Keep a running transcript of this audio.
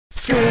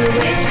Screw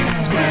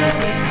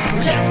it.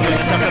 We're just gonna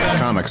talk about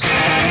Comics.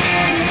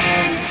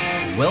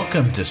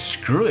 Welcome to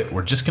Screw It.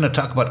 We're just going to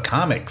talk about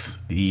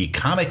comics, the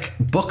comic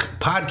book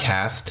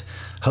podcast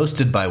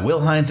hosted by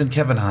Will Hines and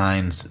Kevin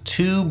Hines,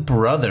 two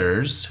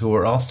brothers who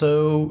are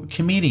also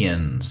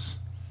comedians.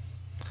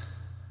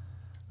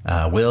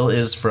 Will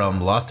is from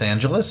Los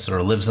Angeles,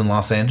 or lives in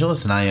Los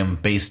Angeles, and I am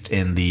based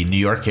in the New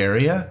York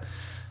area.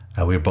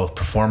 We are both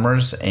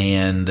performers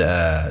and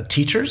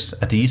teachers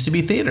at the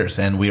UCB theaters,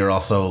 and we are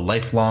also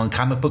lifelong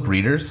comic book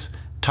readers,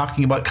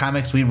 talking about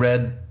comics we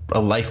read a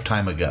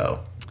lifetime ago.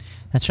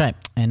 That's right.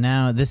 And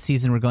now this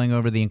season we're going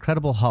over The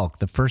Incredible Hulk,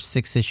 the first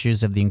 6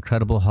 issues of The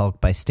Incredible Hulk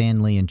by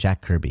Stan Lee and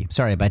Jack Kirby.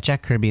 Sorry, by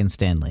Jack Kirby and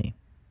Stan Lee.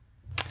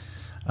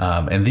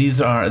 And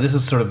this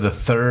is sort of the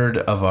third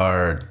of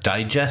our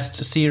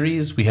digest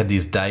series. We had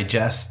these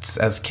digests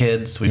as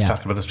kids. We've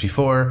talked about this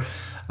before,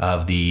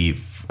 of the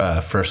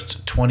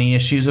first 20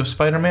 issues of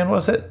Spider-Man,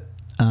 was it?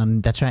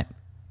 That's right.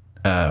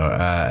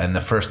 And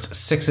the first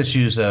 6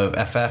 issues of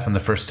FF and the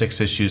first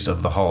 6 issues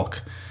of the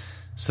Hulk.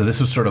 So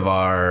this was sort of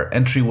our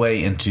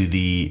entryway into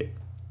the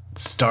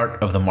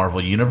start of the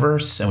Marvel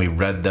Universe, and we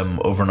read them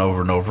over and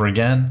over and over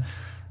again.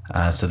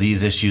 So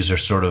these issues are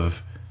sort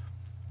of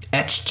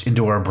etched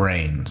into our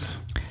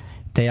brains.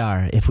 They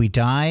are. If we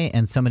die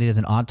and somebody does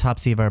an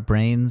autopsy of our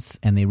brains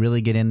and they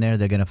really get in there,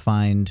 they're going to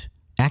find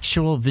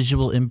actual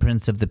visual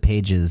imprints of the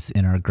pages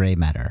in our gray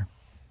matter.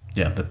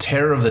 Yeah, the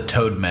terror of the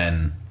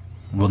Toadmen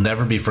will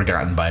never be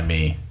forgotten by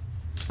me,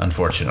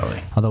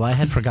 unfortunately. Although I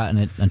had forgotten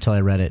it until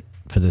I read it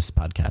for this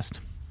podcast.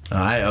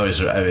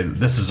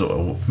 This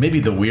is maybe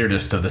the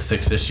weirdest of the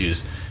 6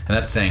 issues, and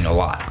that's saying a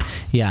lot.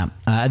 Yeah,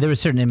 there were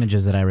certain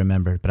images that I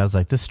remembered, but I was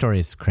like, this story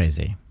is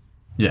crazy.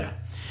 Yeah.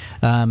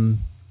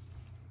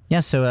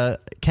 So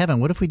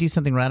Kevin, what if we do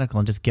something radical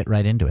and just get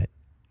right into it?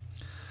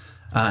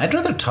 I'd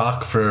rather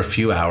talk for a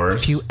few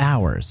hours.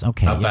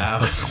 Okay.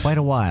 About yes, that's quite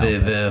a while.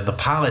 The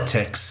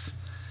politics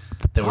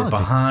that were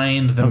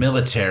behind the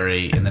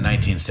military in the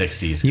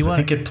 1960s.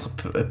 I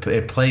think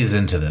it plays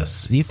into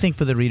this. You think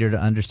for the reader to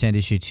understand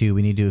issue 2,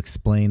 we need to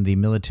explain the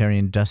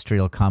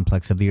military-industrial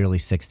complex of the early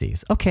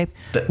 60s. Okay,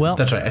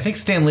 that's right. I think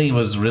Stan Lee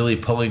was really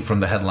pulling from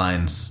the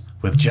headlines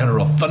with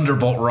General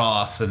Thunderbolt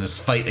Ross and his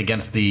fight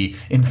against the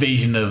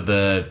invasion of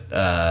the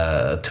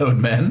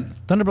Toadmen.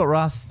 Thunderbolt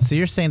Ross, so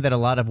you're saying that a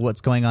lot of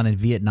what's going on in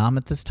Vietnam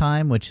at this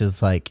time, which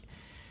is like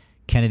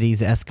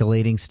Kennedy's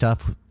escalating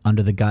stuff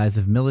under the guise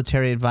of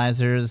military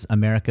advisors,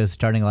 America's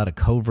starting a lot of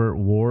covert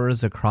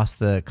wars across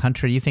the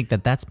country. You think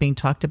that that's being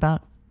talked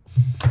about?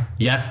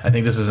 Yeah, I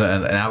think this is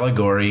an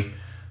allegory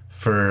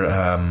for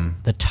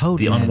the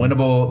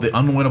Toadmen. the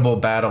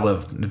unwinnable battle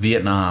of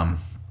Vietnam.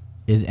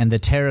 And the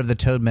terror of the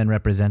Toadmen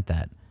represent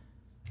that.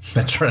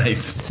 That's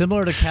right.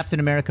 Similar to Captain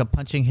America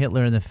punching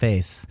Hitler in the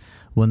face,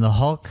 when the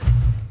Hulk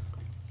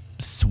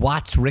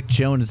swats Rick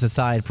Jones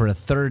aside for a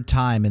 3rd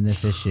time in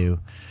this issue.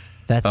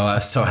 I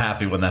was so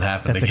happy when that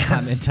happened again. That's a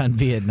comment on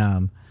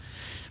Vietnam.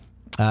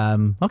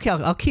 Okay,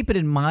 I'll keep it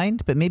in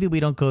mind, but maybe we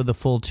don't go the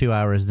full 2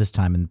 hours this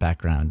time in the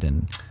background.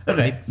 And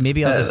okay.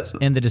 Maybe I'll just,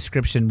 in the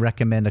description,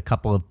 recommend a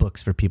couple of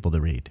books for people to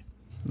read.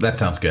 That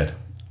sounds good.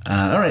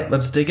 All right,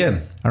 let's dig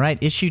in. All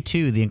right, issue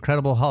 2, The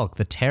Incredible Hulk,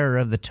 The Terror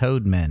of the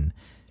Toadmen.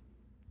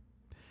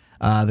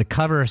 The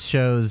cover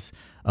shows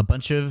a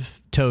bunch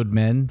of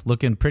Toadmen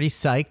looking pretty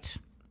psyched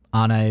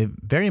on a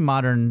very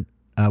modern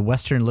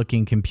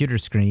Western-looking computer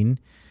screen.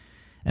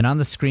 And on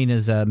the screen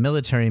is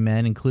military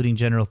men, including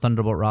General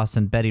Thunderbolt Ross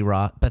and Betty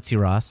Ross. Betty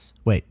Ross.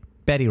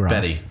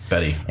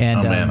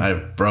 And, man,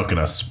 I've broken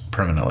us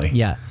permanently.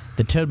 Yeah.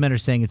 The Toadmen are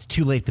saying it's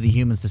too late for the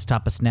humans to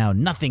stop us now.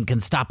 Nothing can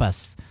stop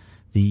us.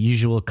 The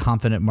usual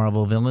confident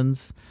Marvel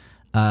villains.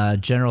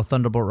 General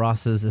Thunderbolt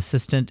Ross's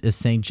assistant is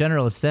saying,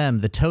 General, it's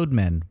them, the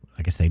Toadmen.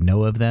 I guess they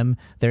know of them.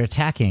 They're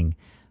attacking.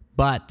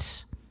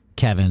 But,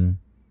 Kevin,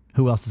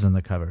 who else is on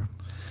the cover?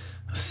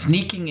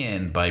 Sneaking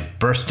in by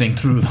bursting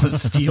through the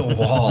steel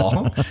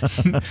wall.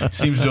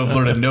 Seems to have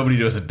learned that nobody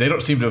knows it. They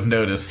don't seem to have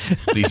noticed.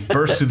 But he's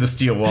burst through the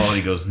steel wall and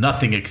he goes,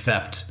 nothing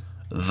except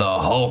the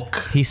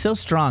Hulk. He's so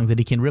strong that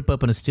he can rip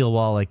open a steel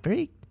wall like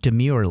very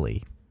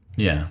demurely.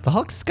 Yeah. The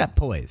Hulk's got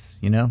poise,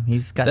 you know?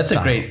 He's got That's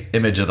style. a great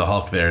image of the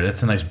Hulk there.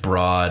 That's a nice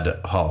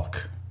broad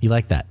Hulk. You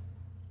like that?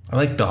 I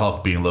like the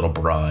Hulk being a little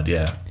broad,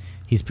 yeah.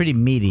 He's pretty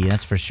meaty,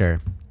 that's for sure.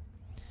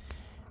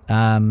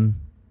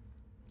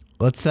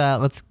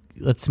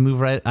 Let's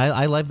move right.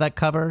 I love that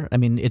cover. I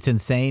mean, it's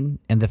insane,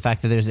 and the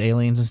fact that there's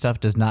aliens and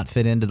stuff does not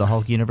fit into the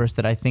Hulk universe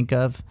that I think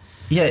of.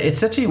 Yeah, it's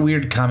such a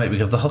weird comic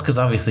because the Hulk is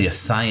obviously a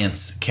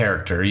science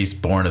character. He's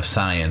born of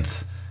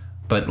science.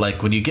 But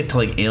like when you get to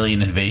like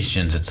alien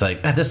invasions, it's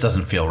like, this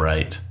doesn't feel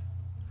right.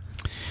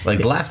 Like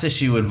the last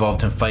issue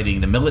involved him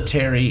fighting the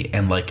military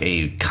and like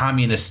a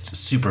communist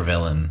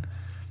supervillain.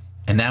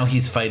 And now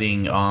he's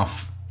fighting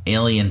off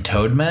alien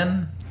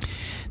Toadmen.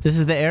 This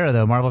is the era,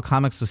 though. Marvel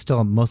Comics was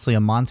still mostly a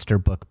monster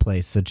book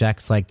place. So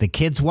Jack's like, the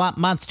kids want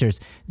monsters.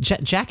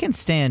 Jack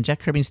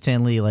Kirby and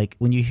Stan Lee, like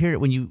when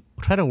you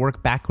try to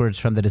work backwards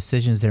from the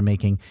decisions they're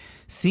making,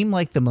 seem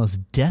like the most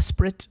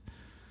desperate.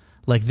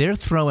 Like they're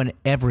throwing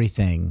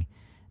everything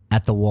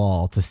at the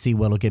wall to see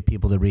what'll get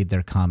people to read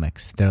their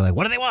comics. They're like,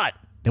 what do they want?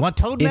 They want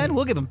Toadmen?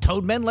 We'll give them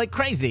Toadmen like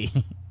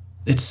crazy.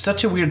 It's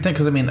such a weird thing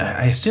because, I mean,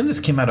 I assume this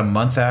came out a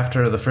month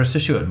after the first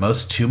issue, at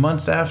most 2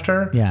 months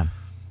after. Yeah.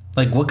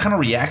 Like, what kind of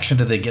reaction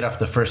did they get off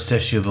the first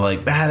issue? They're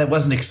like, that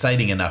wasn't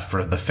exciting enough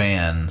for the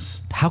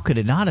fans. How could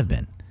it not have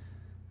been?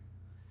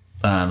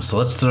 So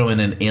let's throw in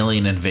an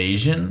alien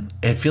invasion.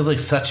 It feels like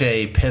such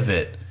a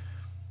pivot.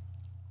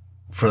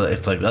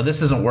 It's like, oh,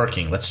 this isn't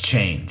working. Let's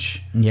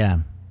change. Yeah.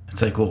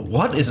 It's like, well,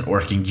 what isn't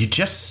working? You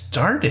just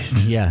started.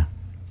 Yeah.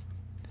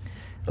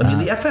 I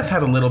mean, the FF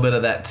had a little bit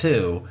of that,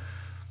 too.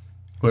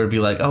 Where it'd be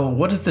like, oh,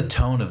 what is the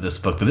tone of this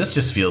book? But this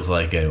just feels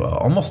like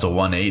almost a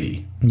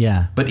 180.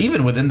 Yeah. But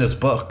even within this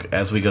book,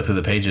 as we go through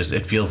the pages,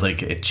 it feels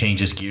like it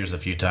changes gears a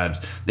few times.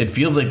 It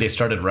feels like they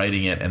started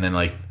writing it, and then,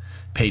 like,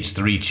 page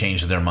 3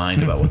 changed their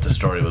mind about what the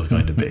story was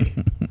going to be.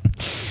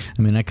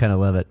 I mean, I kind of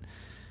love it.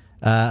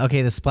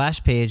 Okay, the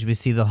splash page, we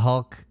see the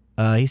Hulk.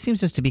 He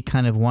seems just to be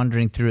kind of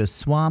wandering through a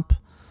swamp.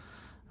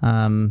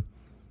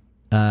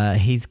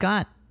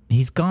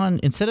 He's gone,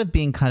 instead of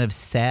being kind of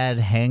sad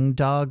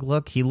hangdog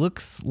look, he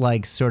looks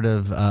like sort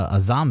of a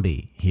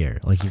zombie here.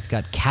 Like he's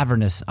got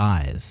cavernous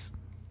eyes.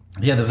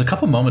 Yeah, there's a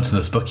couple moments in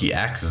this book he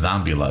acts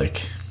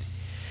zombie-like.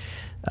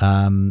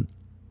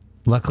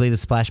 Luckily, the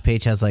splash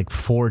page has like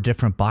 4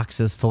 different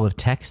boxes full of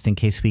text in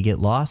case we get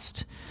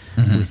lost.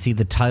 Mm-hmm. We see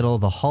the title,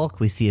 The Hulk.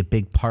 We see a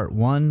big part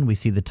 1. We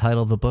see the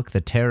title of the book, The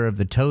Terror of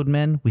the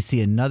Toadmen. We see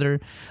another.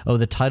 Oh,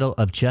 the title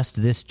of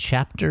just this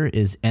chapter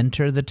is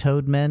Enter the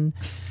Toadmen.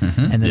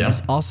 Mm-hmm. And then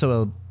there's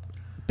also a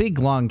big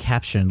long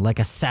caption, like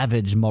a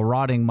savage,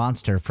 marauding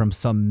monster from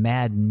some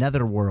mad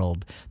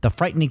netherworld. The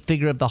frightening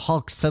figure of the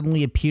Hulk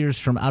suddenly appears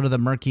from out of the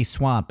murky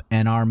swamp,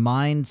 and our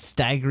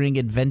mind-staggering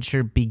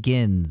adventure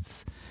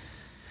begins.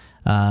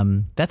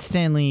 That's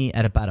Stanley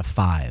at about a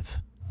 5.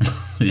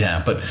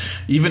 Yeah, but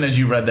even as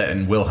you read that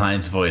in Will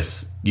Hines'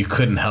 voice, you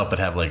couldn't help but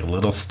have like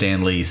little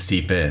Stanley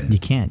seep in. You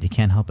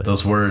can't help it.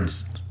 Those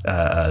words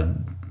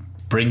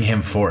bring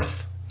him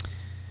forth.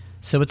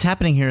 So what's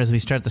happening here as we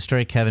start the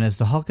story, Kevin, is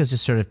the Hulk is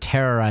just sort of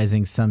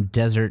terrorizing some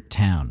desert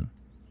town.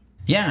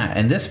 Yeah,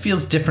 and this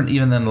feels different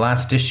even than the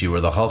last issue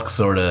where the Hulk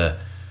sort of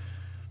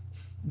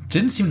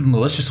didn't seem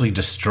maliciously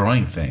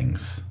destroying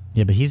things.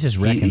 Yeah, but he's just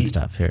wrecking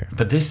stuff here.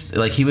 But this,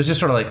 like, he was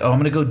just sort of like, oh, I'm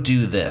going to go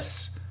do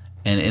this.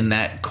 And in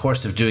that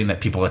course of doing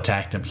that, people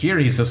attacked him. Here,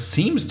 he just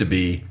seems to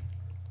be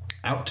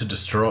out to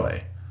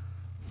destroy.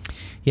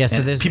 Yeah,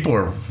 so and people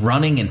are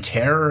running in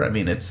terror. I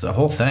mean, it's a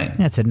whole thing.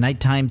 Yeah, it's a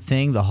nighttime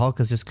thing. The Hulk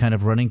is just kind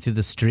of running through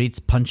the streets,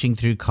 punching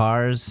through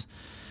cars.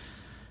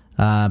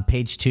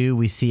 Page 2,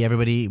 we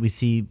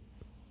see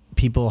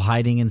people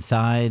hiding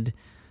inside.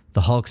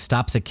 The Hulk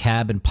stops a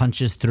cab and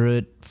punches through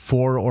it.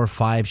 4 or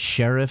 5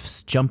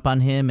 sheriffs jump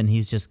on him, and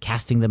he's just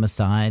casting them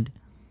aside.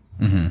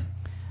 Mm-hmm.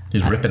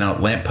 He's ripping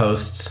out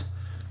lampposts.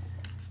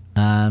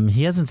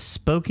 He hasn't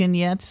spoken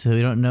yet, so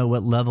we don't know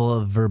what level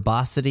of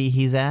verbosity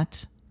he's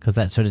at, because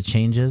that sort of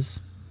changes.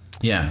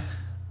 Yeah.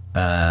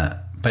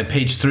 By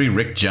page 3,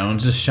 Rick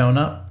Jones has shown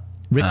up.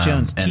 Rick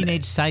Jones,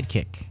 teenage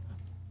sidekick.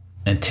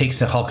 And takes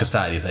the Hulk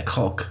aside. He's like,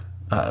 Hulk,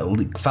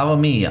 follow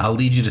me. I'll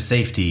lead you to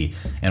safety.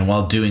 And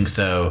while doing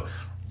so,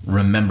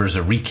 remembers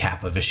a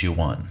recap of issue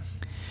 1.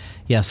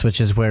 Yes, which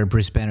is where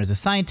Bruce Banner's a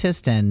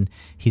scientist, and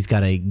he's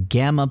got a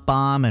gamma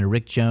bomb, and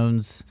Rick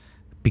Jones,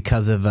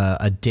 because of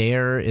a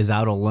dare, is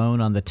out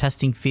alone on the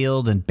testing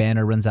field, and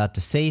Banner runs out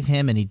to save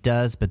him, and he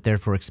does, but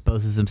therefore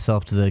exposes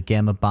himself to the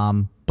gamma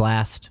bomb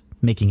blast,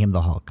 making him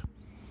the Hulk.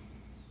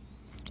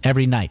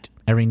 Every night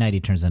he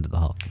turns into the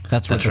Hulk.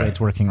 That's the way it's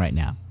working right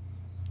now.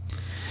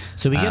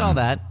 So we get all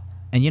that,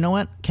 and you know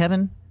what,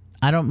 Kevin?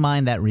 I don't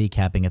mind that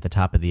recapping at the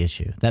top of the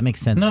issue. That makes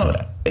sense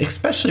to me.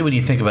 Especially when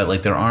you think about,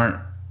 like,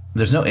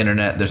 there's no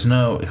internet, there's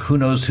no who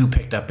knows who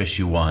picked up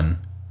issue 1.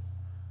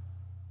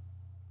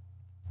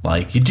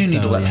 Like, you do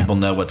need to let people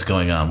know what's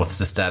going on. What's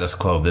the status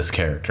quo of this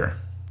character?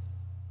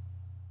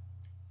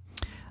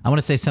 I want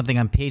to say something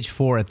on page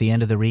 4 at the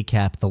end of the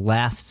recap. The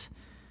last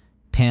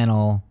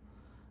panel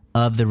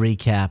of the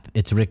recap,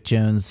 it's Rick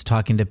Jones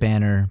talking to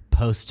Banner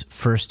post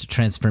first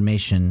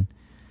transformation.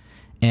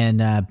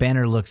 And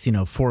Banner looks,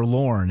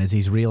 forlorn as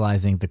he's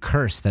realizing the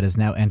curse that has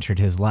now entered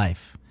his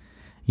life.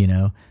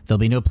 There'll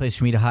be no place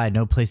for me to hide,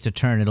 no place to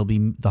turn. It'll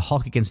be the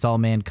Hulk against all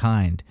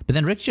mankind. But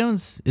then Rick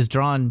Jones is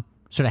drawn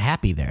sort of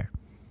happy there.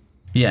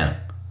 Yeah.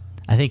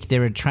 I think they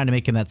were trying to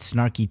make him that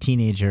snarky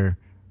teenager,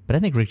 but I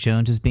think Rick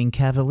Jones is being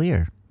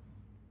cavalier.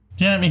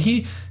 Yeah, I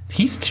mean,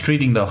 he's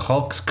treating the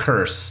Hulk's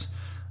curse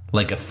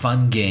like a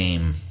fun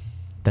game.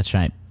 That's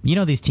right.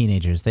 These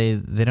teenagers, they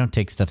don't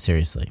take stuff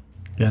seriously.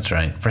 That's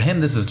right. For him,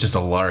 this is just a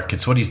lark.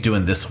 It's what he's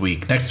doing this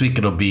week. Next week,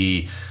 it'll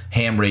be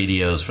ham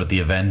radios for the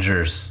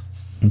Avengers.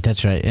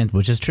 That's right, and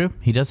which is true.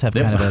 He does have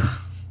kind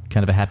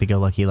of a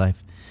happy-go-lucky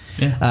life.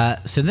 Yeah.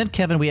 So then,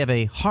 Kevin, we have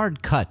a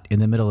hard cut in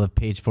the middle of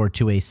page 4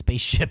 to a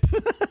spaceship.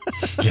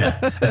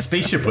 Yeah, a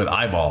spaceship with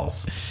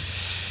eyeballs.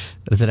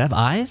 Does it have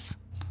eyes?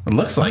 It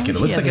looks like it. It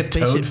looks like a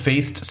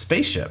toad-faced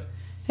spaceship.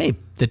 Hey,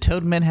 the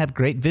Toadmen have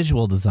great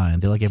visual design.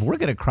 They're like, if we're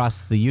going to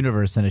cross the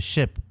universe in a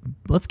ship,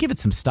 let's give it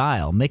some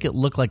style. Make it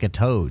look like a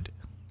toad.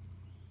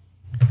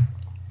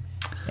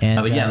 And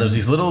but yeah, there's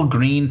these little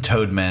green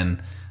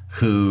Toadmen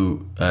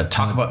who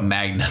talk about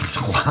magnets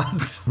a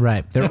lot.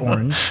 Right. They're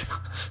orange.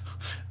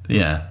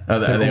 Yeah. Are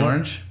they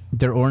orange?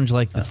 They're orange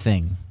like the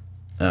Thing.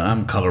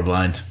 I'm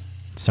colorblind.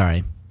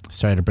 Sorry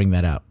to bring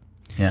that out.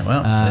 Yeah,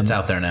 well, it's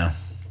out there now.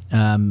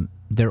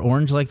 They're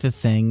orange like the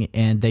Thing,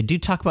 and they do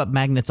talk about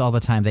magnets all the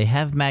time. They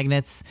have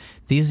magnets.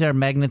 These are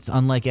magnets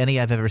unlike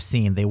any I've ever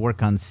seen. They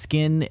work on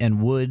skin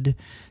and wood.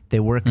 They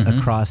work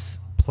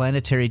across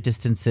planetary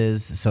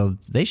distances, so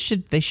they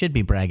should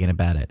be bragging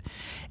about it.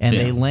 And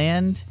they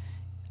land.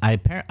 I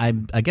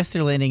guess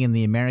they're landing in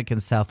the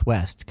American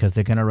Southwest because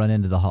they're going to run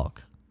into the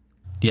Hulk.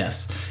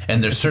 Yes,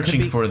 and they're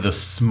searching for the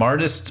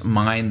smartest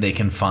mind they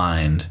can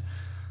find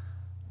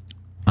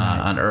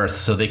on Earth,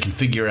 so they can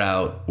figure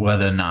out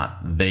whether or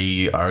not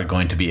they are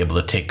going to be able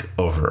to take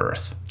over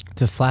Earth.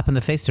 It's a slap in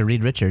the face to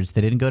Reed Richards.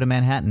 They didn't go to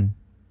Manhattan.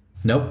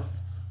 Nope.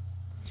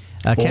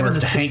 Or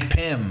to Hank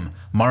Pym,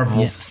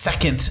 Marvel's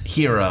second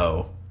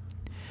hero.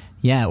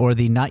 Yeah, or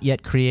the not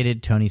yet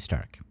created Tony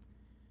Stark.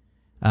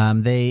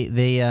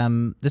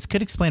 This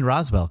could explain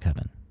Roswell,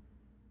 Kevin.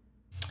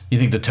 You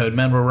think the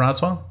Toadmen were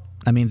Roswell?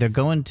 I mean, they're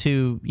going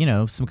to,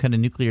 some kind of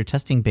nuclear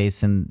testing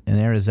base in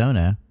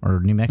Arizona or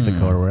New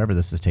Mexico or wherever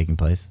this is taking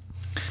place.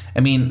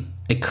 I mean,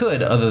 it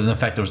could, other than the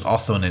fact there was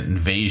also an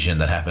invasion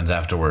that happens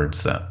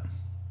afterwards.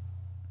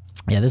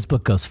 Yeah, this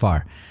book goes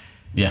far.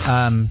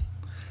 Yeah.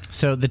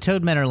 So the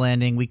Toadmen are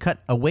landing. We cut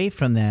away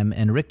from them,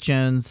 and Rick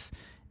Jones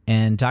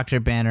and Dr.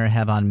 Banner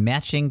have on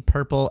matching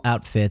purple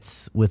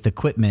outfits with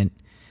equipment,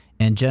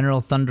 and General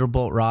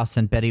Thunderbolt Ross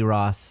and Betty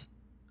Ross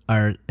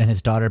and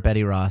his daughter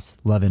Betty Ross,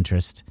 love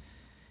interest,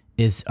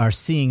 are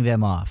seeing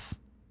them off.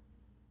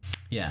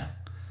 Yeah.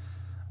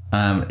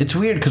 It's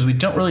weird because we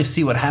don't really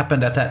see what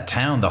happened at that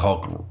town. The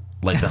Hulk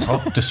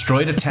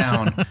destroyed a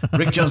town.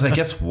 Rick Jones, I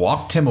guess,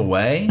 walked him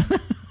away.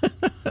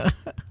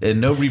 And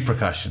no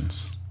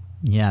repercussions.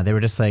 Yeah, they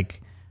were just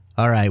like,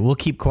 all right, we'll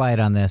keep quiet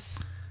on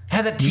this.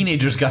 Had that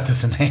teenagers got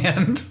this in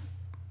hand.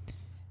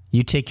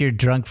 You take your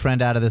drunk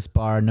friend out of this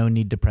bar, no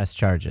need to press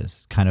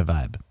charges kind of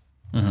vibe.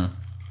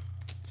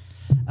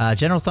 Mm-hmm.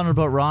 General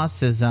Thunderbolt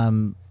Ross is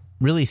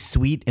really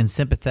sweet and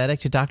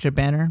sympathetic to Dr.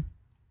 Banner.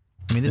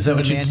 I mean, this is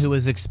a man who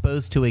was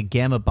exposed to a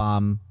gamma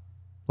bomb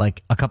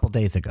like a couple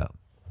days ago.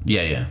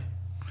 Yeah.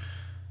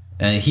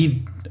 And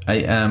he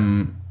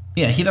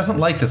doesn't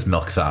like this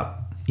milksop.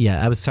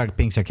 Yeah, I was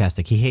being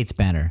sarcastic. He hates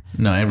Banner.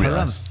 No, I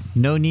realize.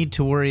 No need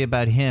to worry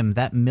about him.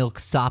 That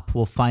milksop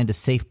will find a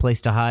safe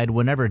place to hide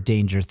whenever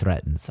danger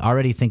threatens.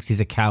 Already thinks he's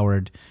a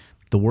coward.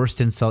 The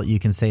worst insult you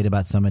can say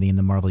about somebody in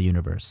the Marvel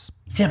Universe.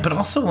 Yeah, but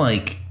also,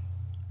 like,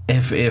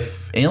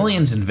 if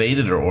aliens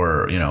invaded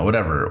or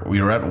whatever,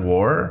 we were at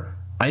war,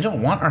 I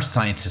don't want our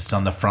scientists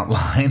on the front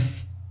line.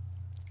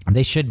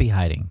 They should be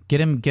hiding. Get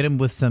him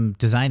with some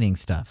designing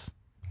stuff.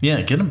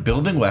 Yeah, get them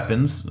building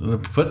weapons.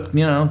 Put,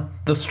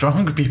 the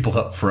strong people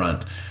up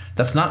front.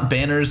 That's not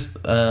Banner's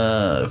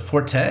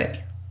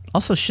forte.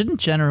 Also, shouldn't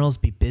generals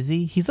be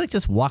busy? He's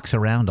just walks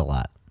around a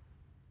lot.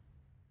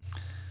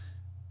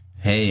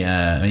 Hey,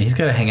 he's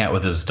got to hang out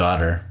with his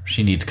daughter.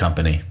 She needs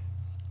company.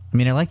 I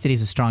mean, I like that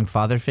he's a strong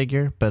father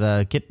figure,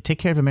 but take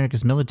care of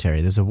America's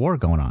military. There's a war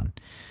going on.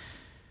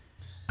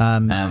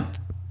 Banner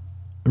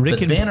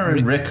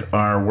and Rick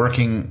are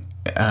working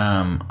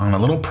on a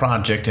little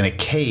project in a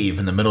cave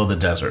in the middle of the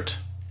desert.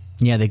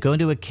 Yeah, they go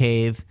into a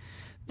cave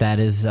that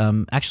is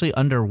actually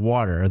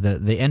underwater.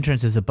 The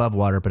entrance is above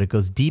water, but it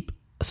goes deep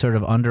sort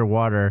of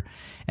underwater,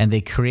 and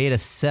they create a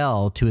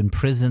cell to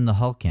imprison the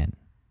Hulk in.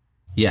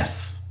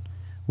 Yes.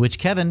 Which,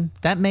 Kevin,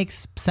 that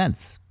makes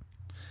sense.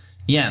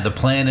 Yeah, the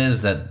plan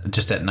is that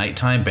just at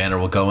nighttime, Banner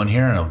will go in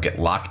here and he'll get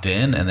locked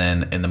in, and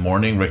then in the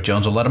morning, Rick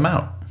Jones will let him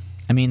out.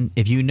 I mean,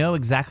 if you know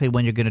exactly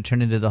when you're going to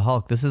turn into the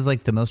Hulk, this is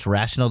like the most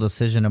rational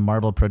decision a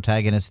Marvel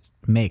protagonist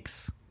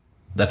makes.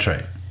 That's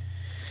right.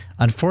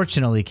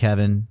 Unfortunately,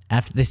 Kevin,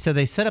 after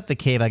they set up the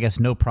cave, I guess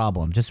no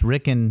problem. Just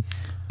Rick and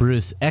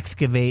Bruce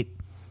excavate,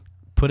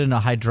 put in a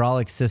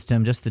hydraulic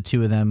system, just the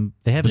two of them.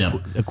 They have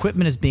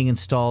equipment is being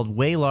installed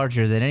way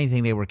larger than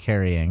anything they were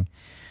carrying.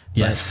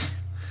 Yes.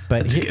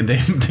 But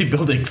they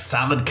build a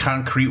solid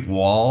concrete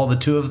wall, the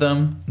two of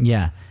them.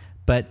 Yeah,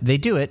 but they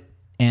do it.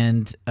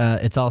 And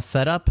it's all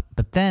set up.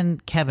 But then,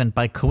 Kevin,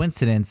 by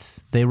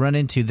coincidence, they run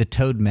into the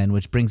Toadmen,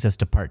 which brings us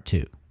to part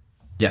 2.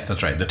 Yes,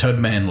 that's right. The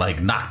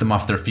Toadmen knock them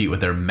off their feet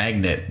with their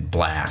magnet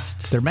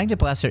blasts. Their magnet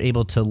blasts are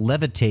able to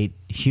levitate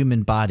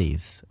human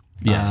bodies.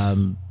 Yes.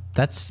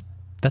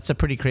 That's a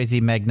pretty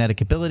crazy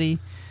magnetic ability.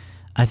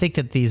 I think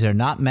that these are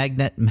not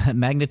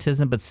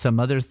magnetism, but some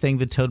other thing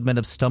the Toadmen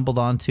have stumbled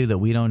onto that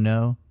we don't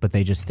know, but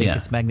they just think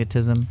it's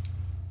magnetism.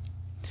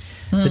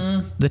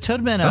 The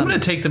Toadmen... I'm going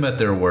to take them at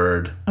their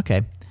word.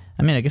 Okay.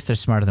 I mean, I guess they're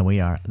smarter than we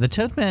are. The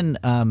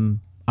Toadmen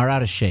are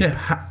out of shape.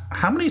 Yeah.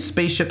 How many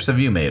spaceships have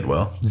you made,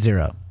 Will?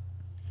 0.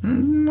 I think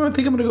I'm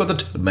going to go with the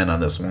Toadmen on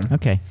this one.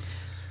 Okay.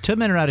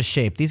 Toadmen are out of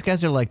shape. These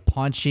guys are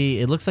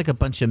paunchy. It looks like a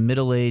bunch of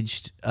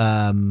middle-aged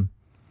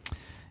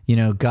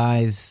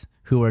guys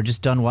who are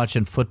just done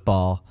watching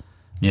football.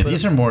 Yeah,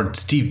 these are more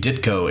Steve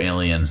Ditko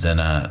aliens than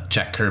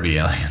Jack Kirby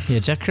aliens. Yeah,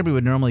 Jack Kirby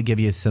would normally give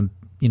you some,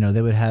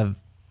 they would have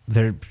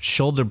their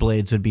shoulder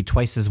blades would be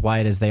twice as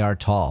wide as they are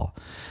tall.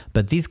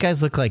 But these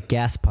guys look like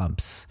gas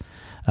pumps.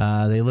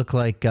 They look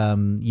like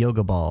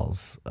yoga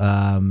balls.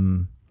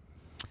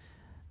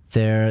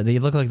 They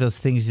look like those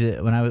things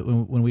that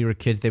when we were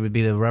kids, they would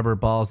be the rubber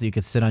balls that you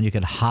could sit on, you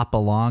could hop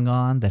along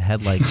on that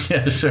had like...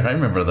 Yeah, sure, I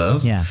remember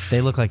those. Yeah, they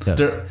look like those.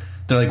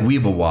 They're like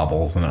Weeble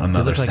Wobbles in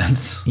another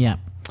sense. Yeah.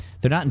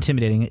 They're not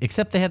intimidating,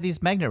 except they have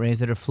these magnet rays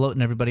that are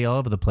floating everybody all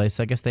over the place.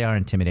 So I guess they are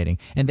intimidating.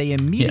 And they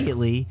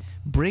immediately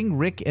bring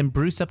Rick and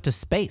Bruce up to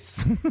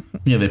space.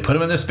 Yeah, they put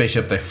them in their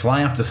spaceship, they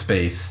fly off to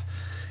space,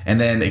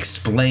 and then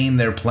explain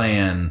their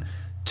plan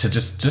to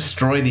just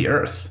destroy the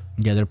Earth.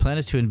 Yeah, their plan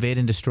is to invade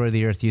and destroy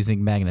the Earth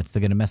using magnets. They're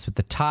going to mess with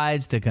the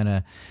tides. They're going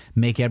to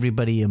make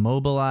everybody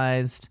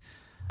immobilized.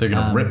 They're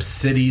going to rip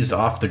cities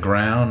off the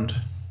ground.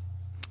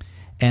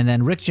 And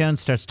then Rick Jones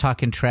starts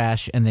talking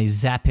trash, and they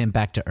zap him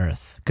back to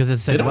Earth. Because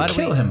it's like, they don't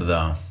kill him,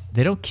 though.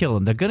 They don't kill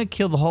him. They're going to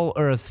kill the whole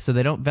Earth, so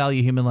they don't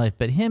value human life.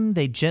 But him,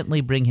 they gently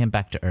bring him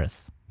back to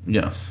Earth.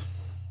 Yes.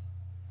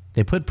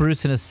 They put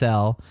Bruce in a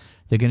cell.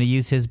 They're going to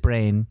use his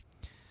brain.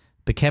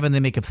 But Kevin,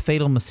 they make a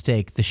fatal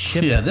mistake. The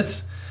ship... Yeah,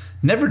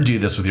 never do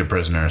this with your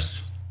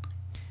prisoners.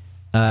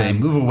 They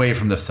move away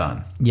from the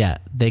sun. Yeah,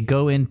 they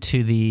go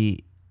into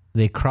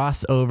they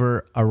cross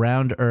over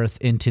around Earth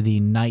into the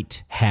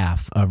night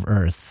half of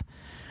Earth,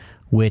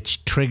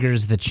 which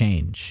triggers the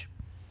change.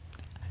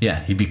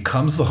 Yeah, he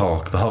becomes the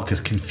Hulk. The Hulk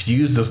is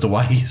confused as to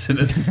why he's in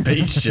a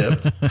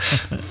spaceship.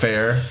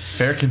 Fair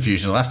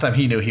confusion. The last time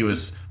he knew, he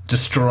was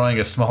destroying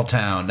a small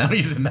town. Now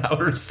he's in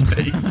outer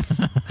space.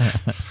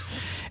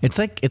 It's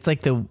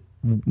like the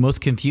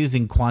most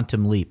confusing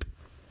quantum leap.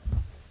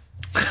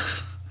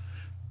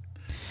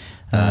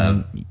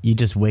 You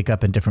just wake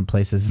up in different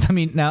places. I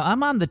mean, now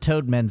I'm on the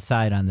Toadmen's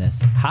side on this.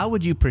 How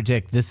would you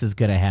predict this is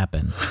going to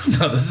happen?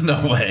 No, there's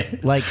no way.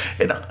 Like,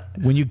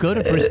 when you go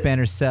to Bruce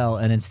Banner's cell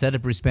and instead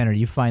of Bruce Banner,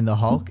 you find the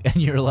Hulk and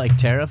you're like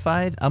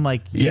terrified. I'm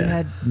like, you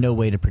had no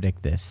way to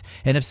predict this.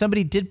 And if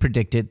somebody did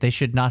predict it, they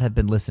should not have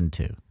been listened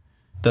to.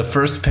 The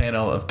first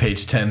panel of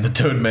page 10, the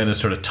Toadman is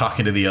sort of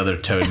talking to the other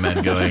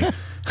Toadmen going...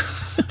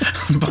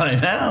 By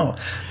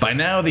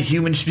now, the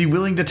human should be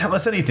willing to tell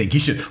us anything. He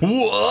should,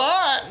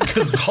 what?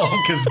 Because the Hulk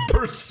has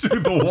burst through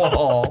the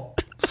wall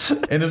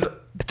and is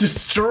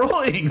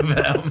destroying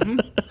them.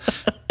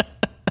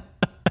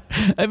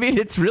 I mean,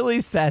 it's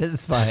really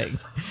satisfying.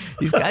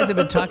 These guys have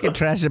been talking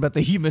trash about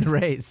the human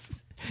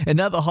race, and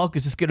now the Hulk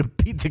is just going to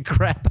beat the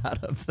crap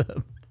out of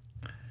them.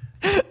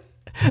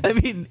 I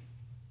mean,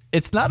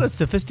 it's not a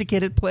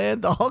sophisticated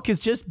plan. The Hulk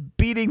is just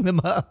beating them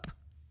up.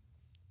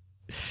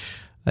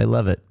 I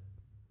love it.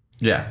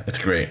 Yeah, it's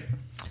great.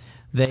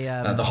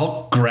 The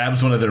Hulk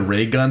grabs one of their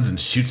ray guns and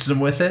shoots them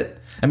with it.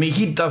 I mean,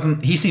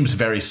 he seems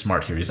very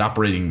smart here. He's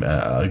operating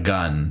a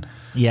gun.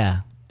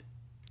 Yeah.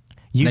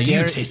 You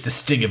taste the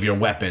sting of your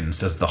weapon,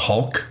 says the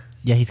Hulk.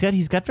 Yeah,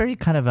 he's got very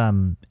kind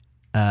of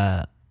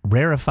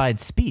rarefied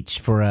speech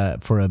for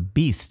a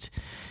beast.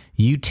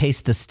 You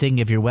taste the sting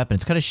of your weapon.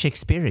 It's kind of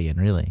Shakespearean,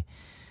 really.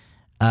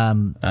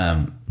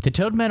 The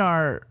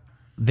Toadmen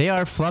They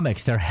are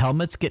flummoxed. Their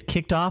helmets get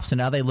kicked off, so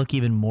now they look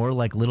even more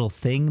like little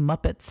thing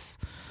Muppets.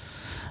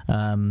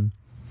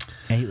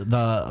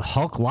 The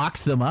Hulk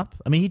locks them up.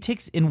 I mean, he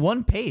takes, in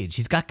one page,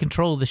 he's got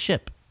control of the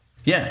ship.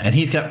 Yeah, and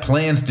he's got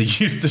plans to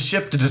use the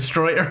ship to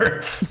destroy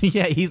Earth.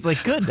 Yeah, he's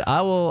like, good,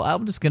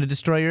 I'm just going to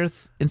destroy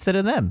Earth instead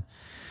of them.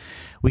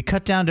 We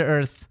cut down to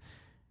Earth.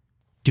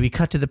 Do we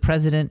cut to the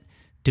president?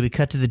 Do we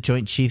cut to the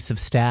Joint Chiefs of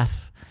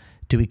Staff?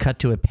 Do we cut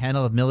to a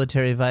panel of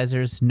military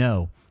advisors?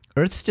 No.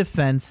 Earth's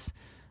defense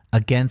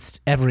against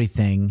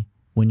everything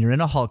when you're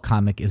in a Hulk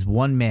comic is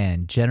one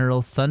man,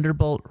 General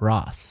Thunderbolt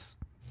Ross.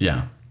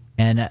 Yeah.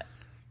 And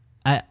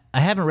I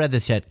haven't read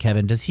this yet,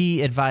 Kevin. Does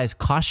he advise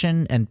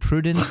caution and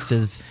prudence?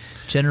 Does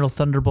General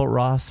Thunderbolt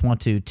Ross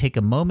want to take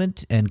a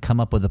moment and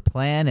come up with a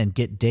plan and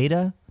get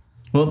data?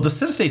 Well, the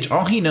Citizen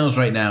all he knows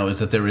right now is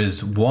that there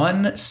is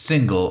one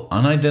single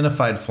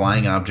unidentified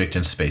flying object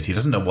in space. He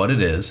doesn't know what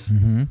it is,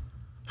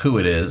 who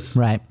it is.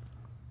 Right.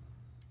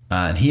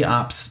 And he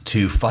opts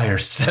to fire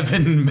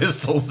 7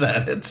 missiles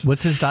at it.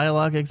 What's his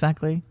dialogue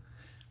exactly?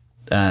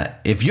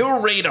 If your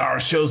radar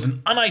shows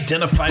an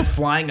unidentified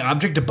flying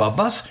object above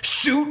us,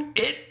 shoot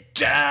it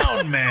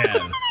down,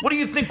 man. What do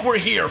you think we're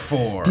here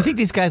for? Do you think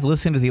these guys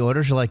listening to the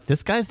orders are like,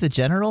 this guy's the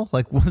general?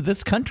 Like,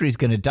 this country's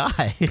going to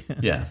die.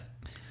 Yeah.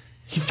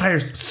 He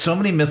fires so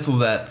many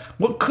missiles at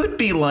what could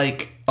be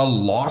like a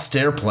lost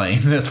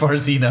airplane as far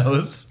as he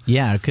knows.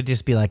 Yeah, it could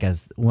just be like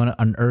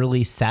an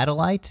early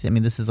satellite. I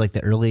mean, this is like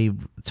the early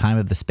time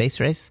of the space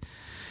race.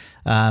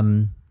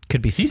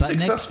 Could be Sputnik. He's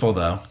successful,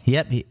 though.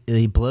 Yep,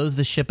 he blows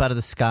the ship out of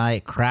the sky.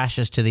 It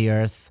crashes to the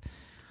Earth.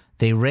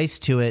 They race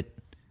to it,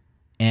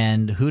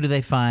 and who do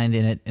they find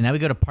in it? And now we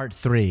go to part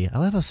 3. I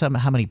love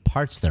how many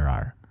parts there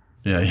are.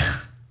 Yeah.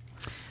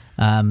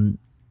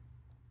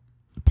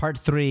 Part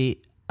 3,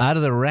 out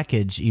of the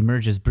wreckage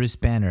emerges Bruce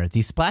Banner.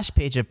 The splash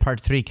page of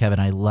part 3, Kevin,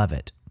 I love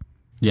it.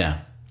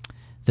 Yeah.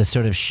 The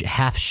sort of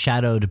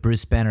half-shadowed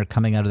Bruce Banner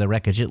coming out of the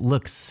wreckage. It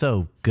looks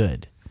so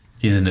good.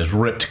 He's in his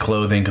ripped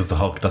clothing because the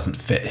Hulk doesn't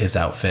fit his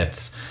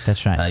outfits.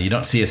 That's right. You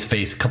don't see his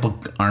face. A couple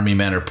army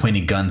men are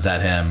pointing guns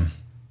at him.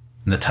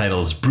 And the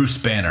title is Bruce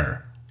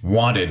Banner,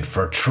 Wanted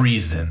for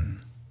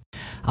Treason.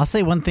 I'll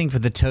say one thing for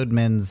the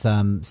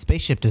Toadmen's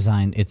spaceship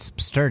design. It's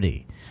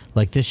sturdy.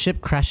 Like, this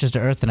ship crashes to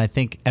Earth, and I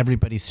think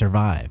everybody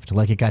survived.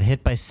 Like, it got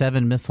hit by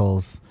 7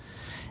 missiles,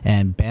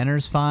 and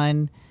Banner's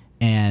fine,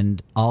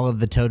 and all of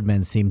the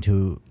Toadmen seem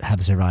to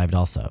have survived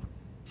also.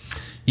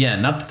 Yeah,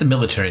 not that the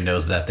military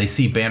knows that. They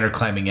see Banner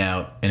climbing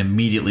out and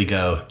immediately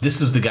go,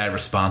 this is the guy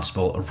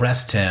responsible,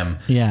 arrest him.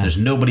 Yeah. There's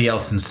nobody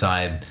else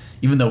inside.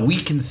 Even though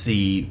we can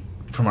see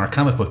from our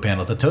comic book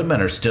panel, the Toadmen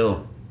are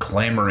still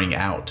clambering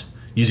out,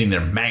 using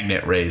their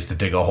magnet rays to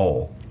dig a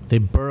hole. They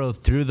burrow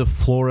through the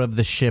floor of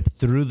the ship,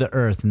 through the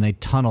Earth, and they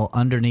tunnel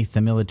underneath the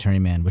military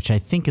man, which I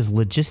think is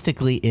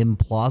logistically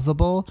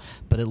implausible,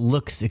 but it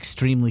looks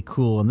extremely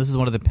cool. And this is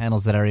one of the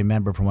panels that I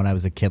remember from when I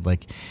was a kid.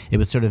 Like, it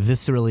was sort of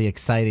viscerally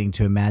exciting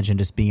to imagine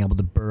just being able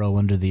to burrow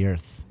under the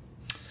Earth.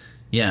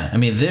 Yeah, I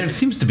mean, there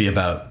seems to be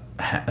about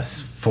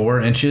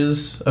 4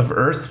 inches of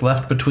Earth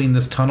left between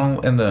this tunnel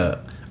and the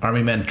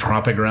army men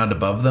tromping around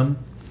above them.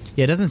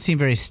 Yeah, it doesn't seem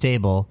very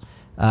stable.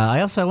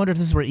 I wonder if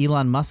this is where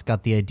Elon Musk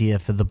got the idea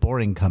for the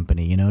Boring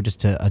Company, you know,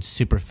 just a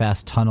super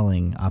fast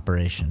tunneling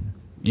operation.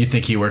 You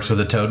think he works with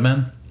the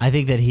Toadmen? I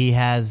think that he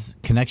has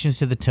connections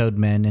to the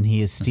Toadmen, and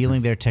he is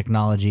stealing their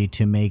technology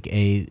to make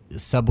a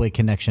subway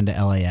connection to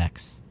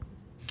LAX.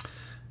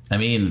 I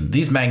mean,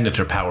 these magnets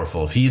are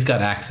powerful. If he's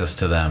got access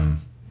to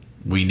them,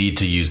 we need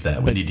to use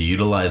that. We need to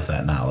utilize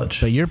that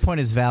knowledge. But your point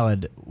is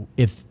valid.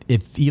 If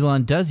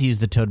Elon does use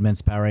the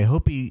Toadman's power, I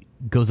hope he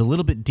goes a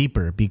little bit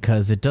deeper,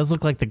 because it does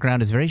look like the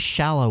ground is very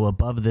shallow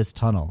above this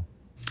tunnel.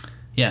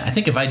 Yeah, I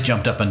think if I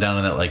jumped up and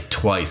down in it like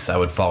twice, I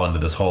would fall into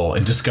this hole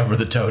and discover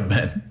the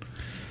Toadmen.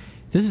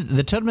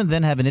 The Toadmen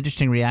then have an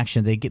interesting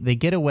reaction. They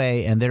get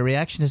away, and their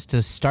reaction is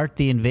to start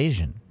the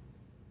invasion.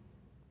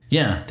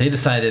 Yeah, they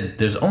decided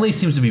there's only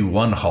seems to be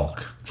one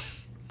Hulk.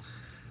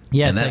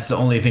 Yeah, and that's the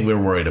only thing we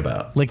were worried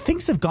about. Like,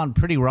 things have gone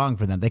pretty wrong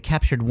for them. They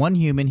captured one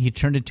human. He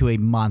turned into a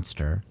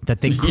monster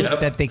that they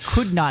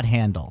could not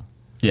handle.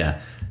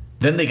 Yeah.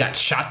 Then they got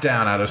shot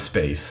down out of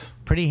space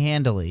pretty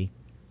handily.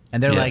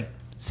 And they're like,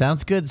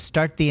 sounds good,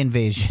 start the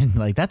invasion.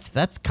 Like,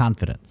 that's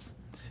confidence.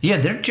 Yeah,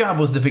 their job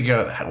was to figure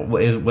out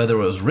whether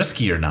it was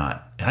risky or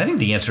not. And I think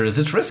the answer is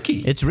it's risky.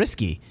 It's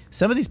risky.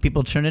 Some of these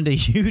people turn into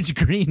huge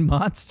green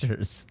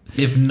monsters.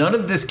 If none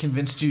of this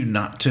convinced you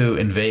not to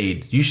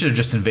invade, you should have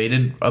just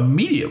invaded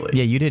immediately.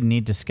 Yeah, you didn't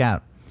need to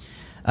scout.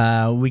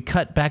 We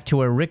cut back to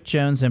where Rick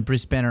Jones and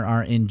Bruce Banner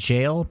are in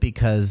jail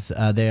because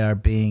they are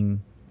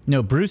being...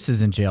 No, Bruce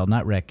is in jail,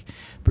 not Rick.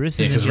 Bruce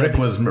is in jail. Because Rick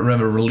was,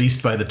 remember,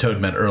 released by the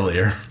Toadmen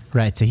earlier.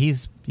 Right, so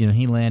he's,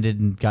 he landed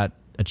and got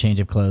a change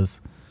of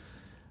clothes.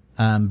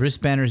 Bruce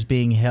Banner's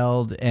being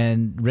held,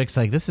 and Rick's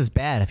like, this is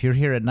bad. If you're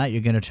here at night,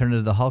 you're going to turn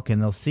into the Hulk, and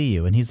they'll see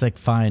you. And he's like,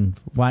 fine,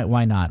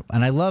 why not?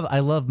 And I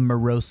love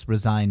morose,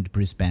 resigned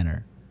Bruce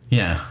Banner.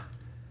 Yeah.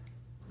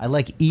 I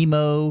like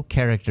emo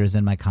characters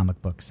in my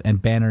comic books,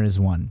 and Banner is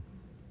one.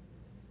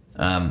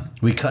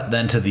 We cut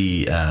then to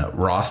the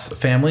Ross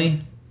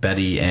family,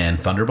 Betty and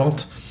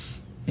Thunderbolt.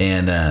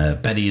 And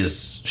Betty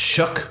is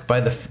shook by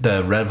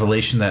the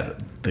revelation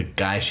that the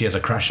guy she has a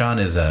crush on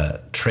is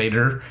a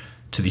traitor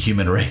to the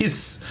human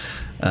race.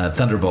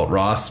 Thunderbolt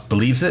Ross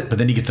believes it, but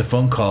then he gets a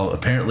phone call.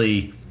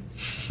 Apparently,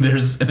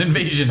 there's an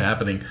invasion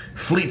happening.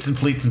 Fleets and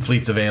fleets and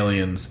fleets of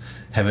aliens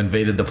have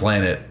invaded the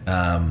planet.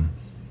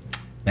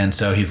 And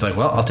so he's like,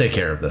 well, I'll take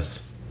care of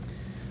this.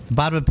 The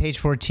bottom of page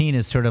 14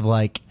 is sort of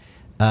like,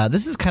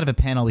 this is kind of a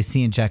panel we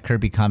see in Jack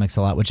Kirby comics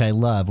a lot, which I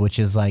love, which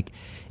is like,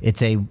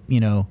 it's a,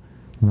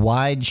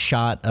 wide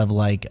shot of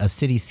like a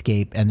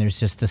cityscape, and there's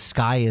just the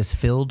sky is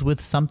filled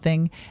with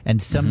something,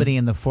 and somebody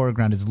in the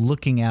foreground is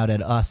looking out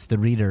at us, the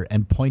reader,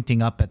 and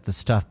pointing up at the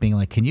stuff, being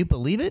like, can you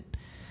believe it?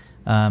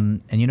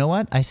 And you know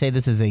what? I say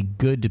this is a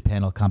good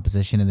panel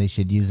composition, and they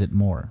should use it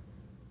more.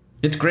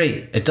 It's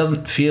great. It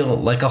doesn't feel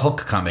like a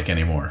Hulk comic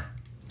anymore.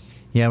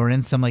 Yeah, we're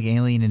in some like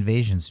alien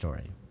invasion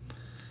story.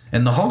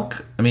 And the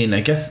Hulk, I mean,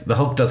 I guess the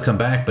Hulk does come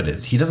back,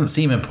 but he doesn't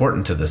seem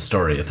important to this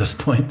story at this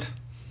point.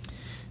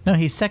 No,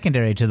 he's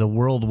secondary to the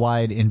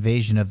worldwide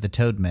invasion of the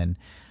Toadmen.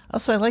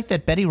 Also, I like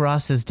that Betty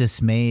Ross is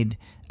dismayed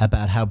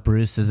about how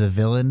Bruce is a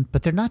villain,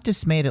 but they're not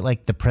dismayed at,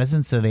 like, the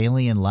presence of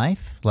alien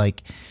life.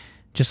 Like,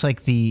 just like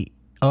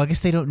I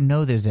guess they don't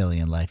know there's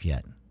alien life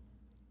yet.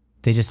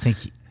 They just think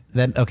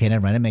that, okay,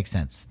 never mind, it makes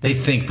sense. They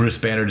think Bruce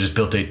Banner just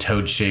built a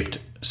toad-shaped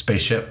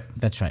spaceship.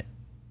 That's right.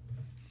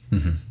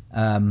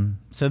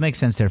 So it makes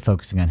sense they're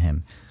focusing on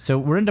him. So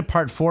we're into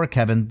part 4,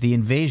 Kevin, the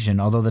invasion,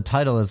 although the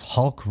title is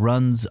Hulk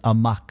Runs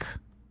Amok.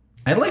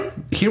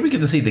 Here we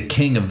get to see the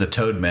king of the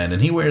Toadmen,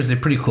 and he wears a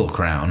pretty cool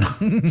crown.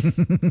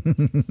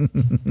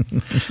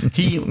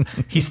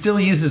 He still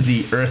uses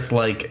the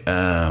Earth-like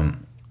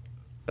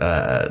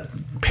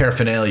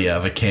paraphernalia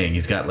of a king.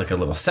 He's got like a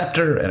little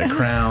scepter and a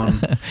crown.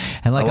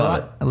 And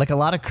like a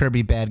lot of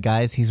Kirby bad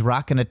guys, he's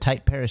rocking a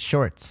tight pair of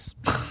shorts.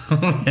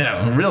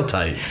 Yeah, real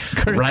tight.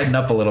 Riding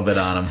up a little bit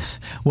on him.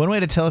 One way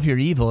to tell if you're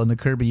evil in the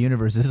Kirby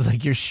universe is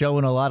like you're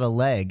showing a lot of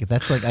leg.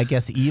 That's like, I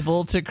guess,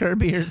 evil to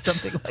Kirby or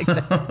something like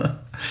that.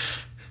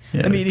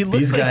 Yeah. I mean, he looks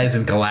these like guys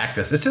in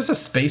Galactus. It's just a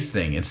space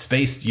thing. In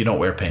space, you don't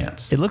wear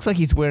pants. It looks like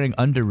he's wearing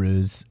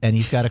underoos, and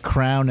he's got a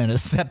crown and a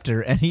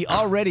scepter, and he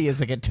already is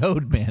like a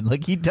toad man.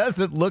 Like, he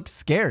doesn't look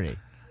scary.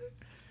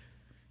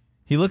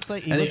 He looks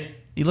like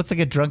he looks like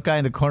a drunk guy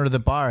in the corner of the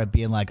bar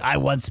being like, I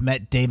once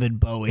met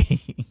David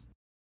Bowie.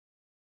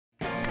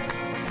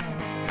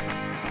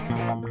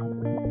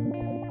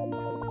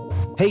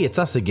 Hey, it's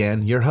us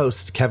again, your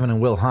hosts, Kevin and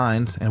Will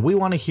Hines, and we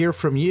want to hear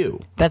from you.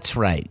 That's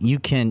right. You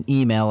can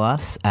email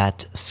us at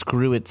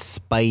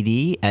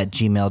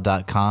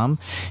screwitspidey@gmail.com.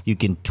 You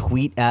can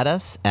tweet at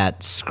us at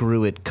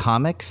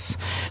screwitcomics.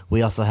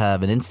 We also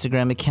have an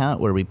Instagram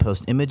account where we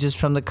post images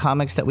from the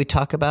comics that we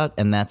talk about,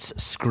 and that's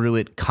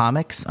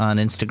screwitcomics on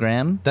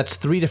Instagram. That's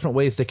 3 different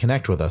ways to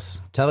connect with us.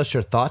 Tell us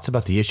your thoughts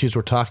about the issues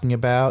we're talking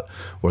about,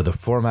 or the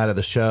format of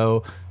the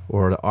show,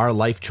 or our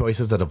life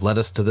choices that have led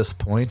us to this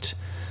point.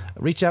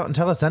 Reach out and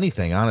tell us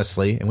anything,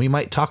 honestly, and we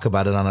might talk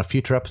about it on a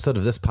future episode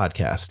of this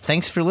podcast.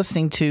 Thanks for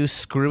listening to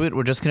Screw It.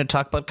 We're just going to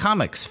talk about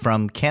comics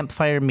from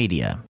Campfire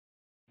Media.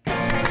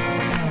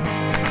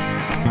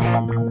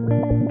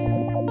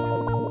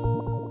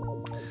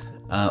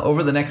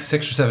 Over the next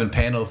 6 or 7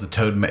 panels,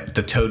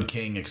 the Toad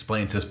King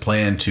explains his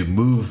plan to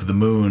move the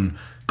moon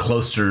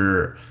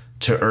closer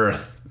to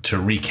Earth to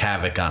wreak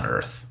havoc on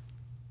Earth.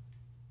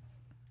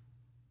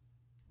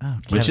 Oh,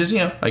 which is,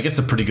 I guess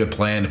a pretty good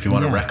plan if you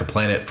want to wreck a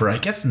planet for, I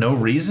guess, no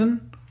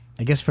reason.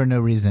 I guess for no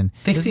reason.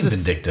 They seem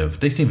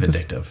vindictive. This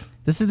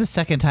is the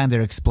second time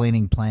they're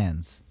explaining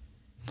plans.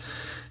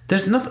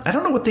 There's nothing. I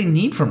don't know what they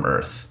need from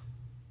Earth.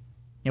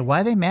 Yeah,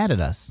 why are they mad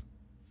at us?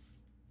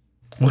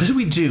 What did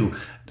we do?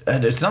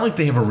 It's not like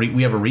they have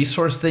we have a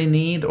resource they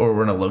need or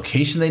we're in a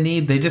location they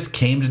need. They just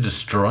came to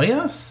destroy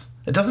us.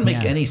 It doesn't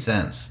make any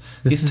sense.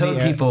 These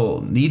Toad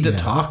people need to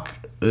talk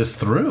this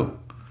through.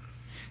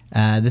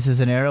 This is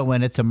an era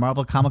when it's a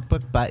Marvel comic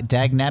book by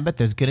Dag Nabbit.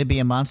 There's going to be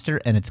a monster,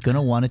 and it's going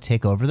to want to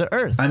take over the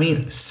Earth. I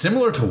mean,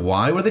 similar to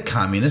why were the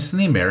communists and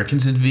the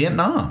Americans in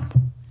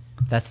Vietnam?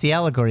 That's the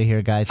allegory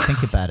here, guys.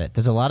 Think about it.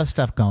 There's a lot of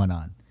stuff going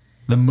on.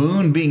 The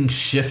moon being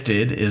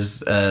shifted is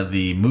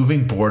the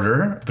moving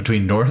border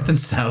between North and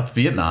South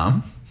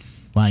Vietnam.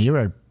 Wow,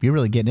 you're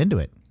really getting into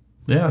it.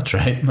 Yeah, that's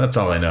right. That's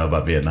all I know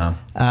about Vietnam.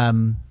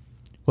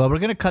 Well, we're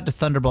going to cut to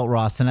Thunderbolt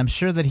Ross, and I'm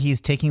sure that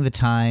he's taking the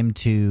time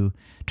to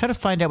try to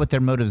find out what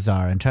their motives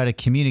are and try to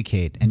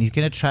communicate. And he's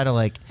going to try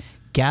to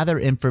gather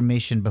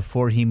information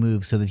before he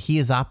moves so that he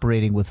is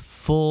operating with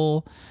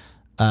fully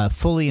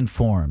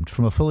informed,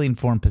 from a fully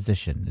informed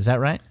position. Is that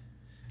right?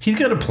 He's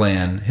got a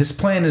plan. His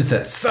plan is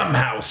that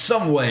somehow,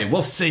 some way,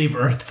 we'll save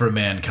Earth for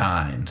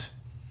mankind.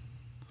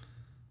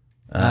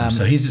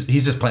 So he's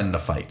just planning to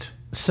fight.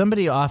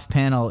 Somebody off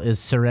panel is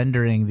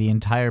surrendering the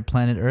entire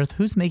planet Earth.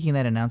 Who's making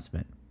that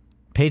announcement?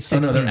 Page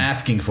 16. Oh, no, they're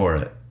asking for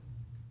it.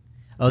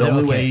 Oh, the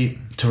only way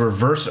to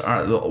reverse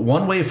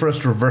one way for us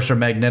to reverse our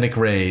magnetic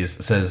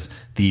rays, says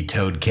the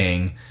Toad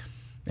King,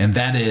 and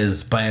that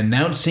is by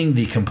announcing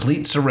the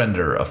complete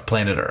surrender of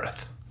planet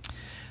Earth.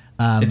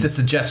 It's a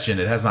suggestion.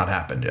 It has not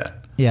happened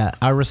yet. Yeah,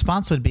 our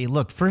response would be,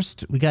 look,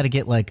 first we got to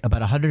get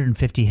about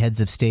 150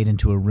 heads of state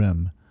into a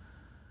room.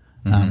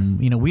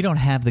 Mm-hmm. We don't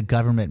have the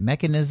government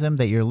mechanism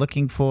that you're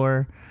looking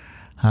for.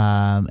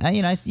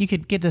 You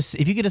could get this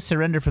if you get a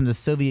surrender from the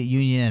Soviet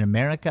Union and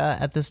America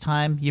at this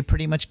time, you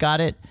pretty much got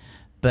it.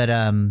 But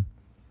no,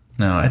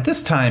 at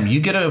this time,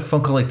 you get a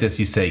phone call like this.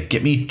 You say,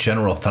 "Get me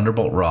General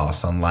Thunderbolt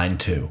Ross on line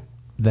 2."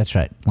 That's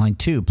right, line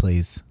 2,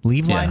 please.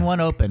 Leave line 1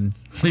 open.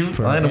 Leave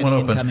line 1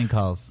 open. Incoming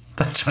calls.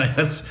 That's right.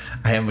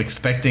 I am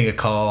expecting a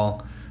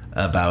call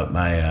about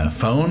my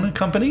phone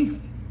company.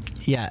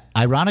 Yeah,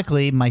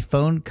 ironically, my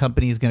phone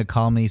company is going to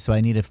call me, so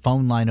I need a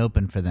phone line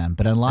open for them.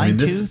 But on line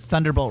 2,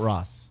 Thunderbolt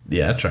Ross.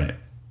 Yeah, that's right.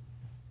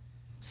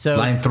 So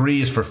line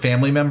 3 is for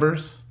family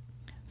members.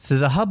 So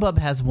the hubbub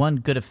has one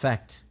good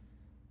effect.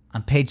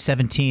 On page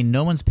 17,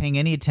 no one's paying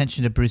any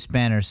attention to Bruce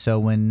Banner, so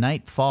when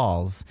night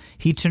falls,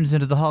 he turns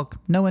into the Hulk.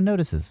 No one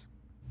notices.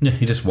 Yeah,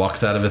 he just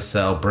walks out of his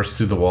cell, bursts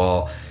through the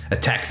wall,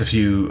 attacks a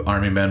few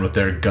army men with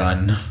their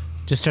gun.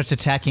 Just starts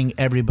attacking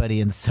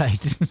everybody in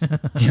sight.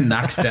 He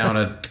knocks down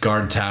a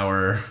guard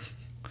tower.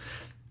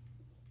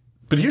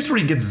 But here's where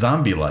he gets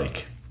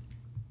zombie-like.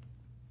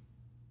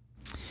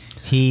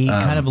 He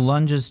kind of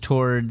lunges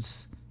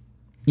towards...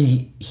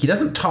 He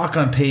doesn't talk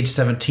on page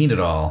 17 at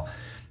all.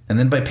 And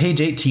then by page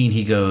 18,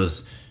 he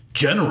goes,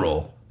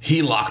 "General,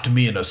 he locked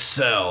me in a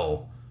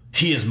cell.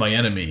 He is my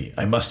enemy.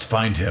 I must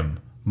find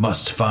him.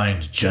 Must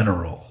find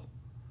General."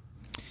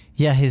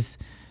 Yeah,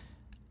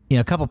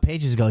 a couple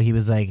pages ago, he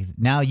was like,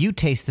 "Now you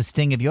taste the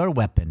sting of your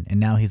weapon." And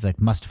now he's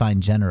like, "Must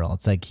find General."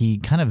 It's like he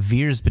kind of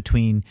veers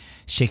between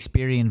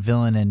Shakespearean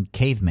villain and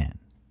caveman.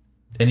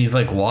 And he's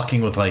walking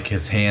with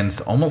his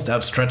hands almost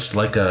outstretched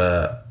like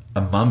a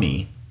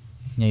mummy.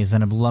 Yeah, he's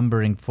kind of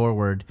lumbering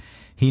forward.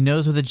 He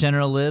knows where the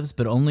general lives,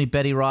 but only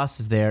Betty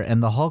Ross is there,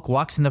 and the Hulk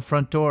walks in the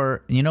front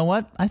door. You know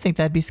what? I think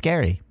that'd be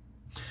scary.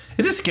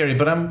 It is scary,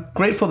 but I'm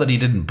grateful that he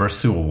didn't burst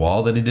through a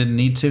wall that he didn't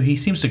need to. He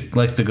seems to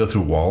like to go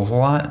through walls a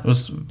lot. It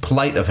was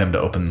polite of him to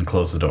open and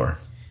close the door.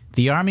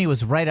 The army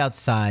was right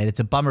outside.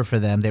 It's a bummer for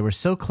them. They were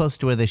so close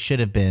to where they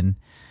should have been,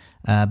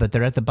 but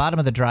they're at the bottom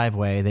of the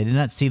driveway. They did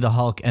not see the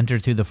Hulk enter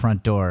through the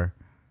front door,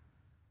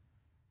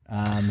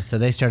 so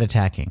they start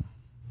attacking.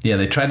 Yeah,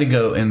 they tried to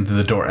go into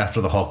the door after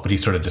the Hulk, but he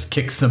sort of just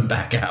kicks them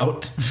back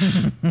out.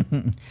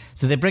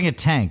 So they bring a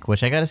tank,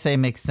 which I got to say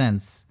makes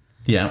sense.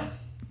 Yeah.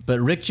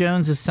 But Rick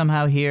Jones is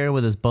somehow here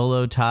with his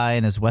bolo tie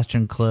and his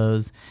Western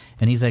clothes,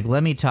 and he's like,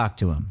 let me talk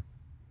to him.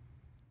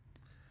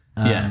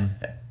 Yeah.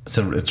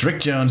 So it's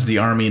Rick Jones, the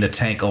army, and a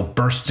tank all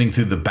bursting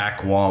through the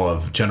back wall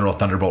of General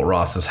Thunderbolt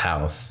Ross's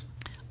house.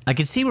 I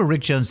can see where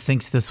Rick Jones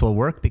thinks this will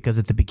work, because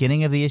at the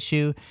beginning of the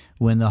issue,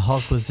 when the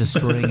Hulk was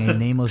destroying a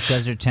nameless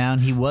desert town,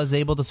 he was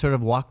able to sort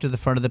of walk to the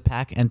front of the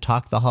pack and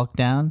talk the Hulk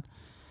down.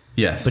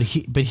 Yes.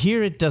 But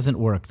here it doesn't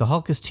work. The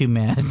Hulk is too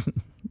mad.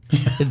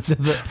 And so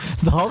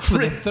the Hulk, for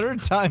the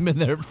third time in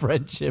their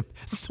friendship,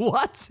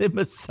 swats him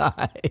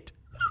aside.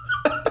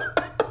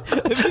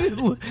 I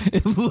mean,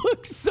 it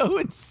looks so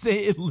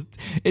insane.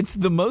 It's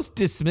the most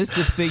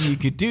dismissive thing you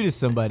could do to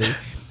somebody.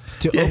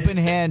 To open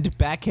hand,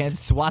 backhand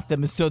swat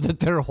them so that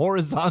they're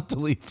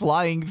horizontally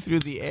flying through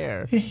the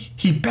air.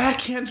 He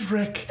backhands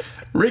Rick.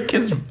 Rick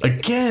is,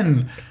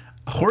 again,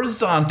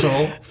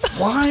 horizontal,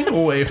 flying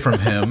away from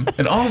him.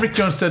 And all Rick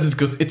Jones says is,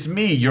 goes, "It's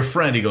me, your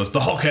friend." He goes, "The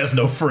Hulk has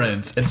no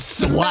friends." And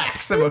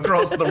swats him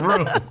across the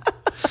room.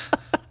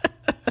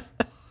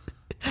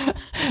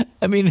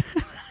 I mean,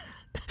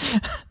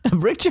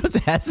 Rick Jones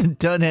hasn't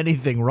done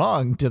anything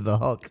wrong to the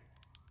Hulk.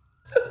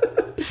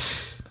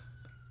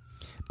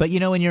 But, you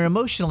know, when you're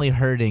emotionally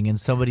hurting and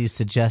somebody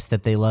suggests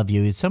that they love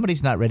you,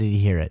 somebody's not ready to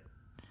hear it.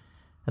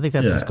 I think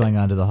that's what's going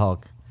on to the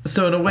Hulk.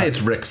 So in a way, it's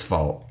Rick's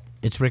fault.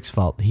 It's Rick's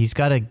fault. He's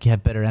got to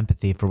have better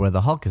empathy for where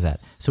the Hulk is at.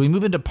 So we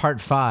move into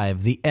part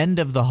 5, the end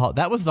of the Hulk.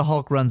 That was the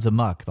Hulk runs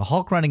amok. The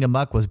Hulk running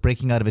amok was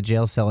breaking out of a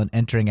jail cell and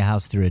entering a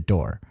house through a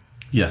door.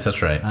 Yes,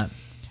 that's right.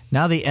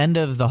 Now the end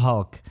of the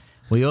Hulk,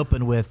 we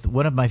open with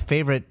one of my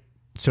favorite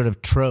sort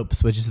of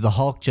tropes, which is the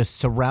Hulk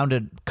just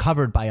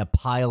covered by a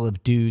pile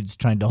of dudes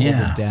trying to hold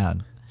him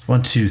down.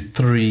 1, 2,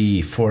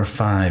 3, 4,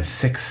 5,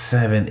 6,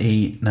 7,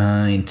 8,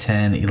 9,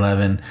 10,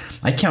 11.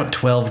 I count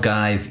 12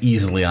 guys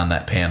easily on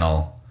that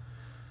panel.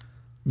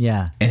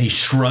 Yeah. And he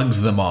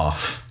shrugs them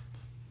off.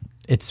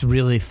 It's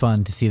really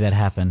fun to see that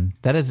happen.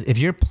 That is, if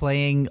you're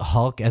playing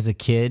Hulk as a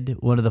kid,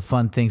 one of the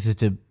fun things is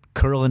to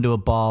curl into a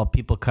ball,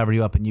 people cover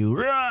you up, and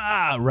you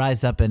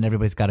rise up, and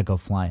everybody's got to go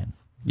flying.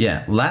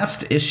 Yeah.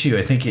 Last issue,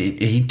 I think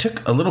he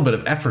took a little bit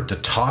of effort to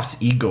toss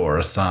Igor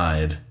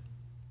aside.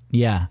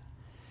 Yeah.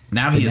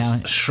 Now he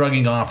is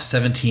shrugging off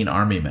 17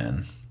 army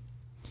men.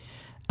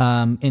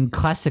 In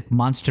classic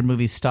monster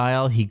movie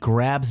style, he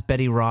grabs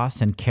Betty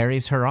Ross and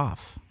carries her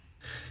off.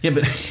 Yeah,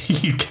 but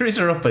he carries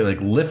her off by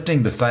like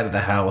lifting the side of the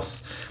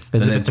house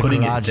As and if then it's a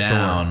putting it garage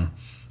down.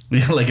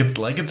 Yeah, like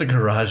it's a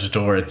garage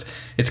door.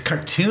 It's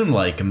cartoon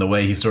like in the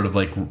way he sort of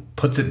like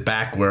puts it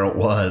back where it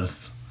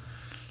was.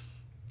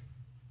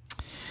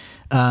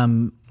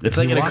 It's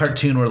like in a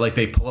cartoon where like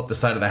they pull up the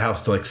side of the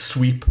house to like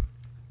sweep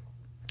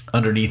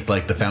underneath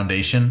like the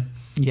foundation.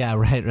 Yeah,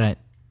 right.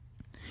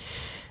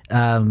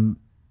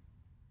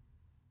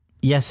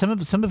 Yeah, some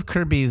of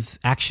Kirby's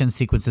action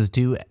sequences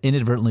do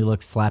inadvertently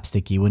look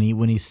slapsticky.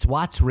 When he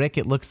swats Rick,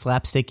 it looks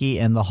slapsticky,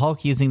 and the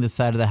Hulk using the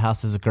side of the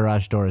house as a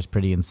garage door is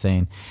pretty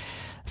insane.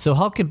 So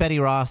Hulk and Betty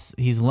Ross,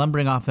 he's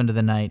lumbering off into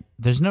the night.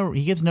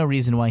 He gives no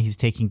reason why he's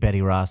taking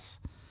Betty Ross.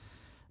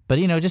 But,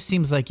 you know, it just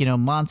seems like, you know,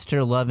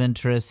 monster, love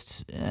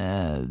interest,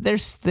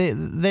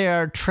 they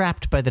are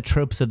trapped by the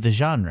tropes of the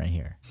genre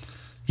here.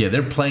 Yeah,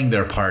 they're playing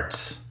their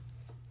parts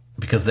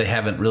because they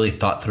haven't really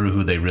thought through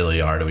who they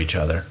really are to each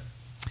other.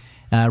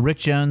 Rick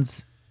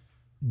Jones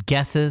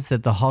guesses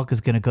that the Hulk is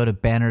going to go to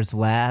Banner's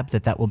lab,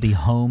 that will be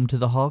home to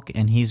the Hulk,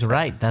 and he's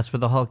right. That's where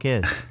the Hulk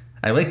is.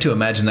 I like to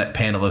imagine that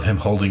panel of him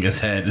holding his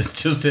head. It's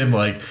just him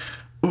like,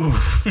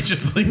 oof,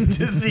 just like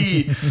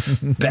dizzy,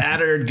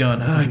 battered,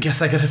 going, I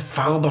guess I got to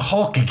follow the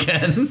Hulk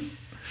again.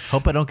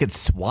 Hope I don't get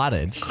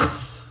swatted.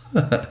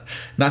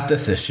 Not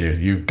this issue.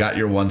 You've got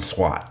your one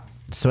swat.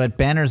 So at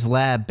Banner's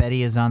lab,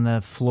 Betty is on the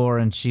floor,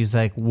 and she's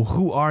like, well,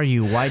 who are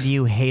you? Why do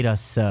you hate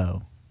us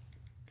so?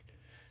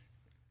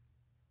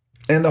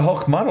 And the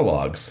Hulk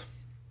monologues.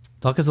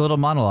 Hulk is a little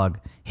monologue.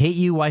 Hate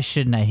you? Why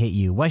shouldn't I hate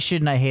you? Why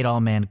shouldn't I hate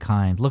all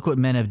mankind? Look what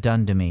men have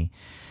done to me.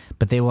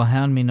 But they will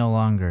hound me no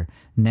longer.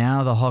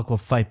 Now the Hulk will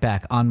fight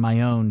back on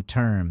my own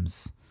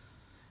terms.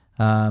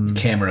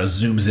 Camera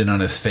zooms in on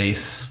his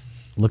face.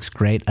 Looks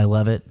great. I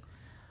love it.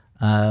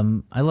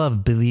 I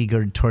love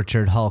beleaguered,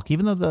 tortured Hulk,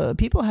 even though the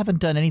people haven't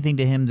done anything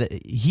to him.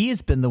 That he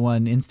has been the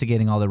one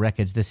instigating all the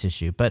wreckage this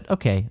issue. But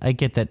okay, I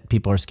get that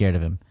people are scared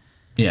of him.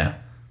 Yeah.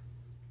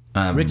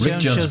 Rick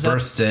Jones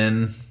bursts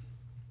in,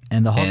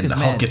 and the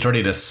Hulk gets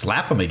ready to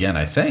slap him again,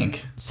 I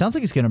think. Sounds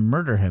like he's going to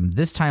murder him.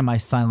 This time I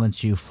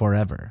silence you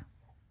forever.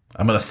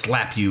 I'm going to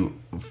slap you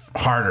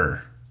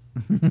harder.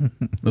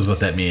 That's what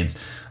that means.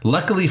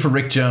 Luckily for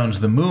Rick Jones,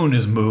 the moon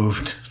is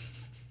moved.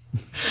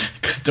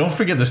 Because don't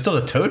forget, there's still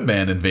a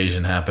Toadman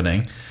invasion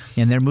happening.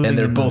 And they're moving. And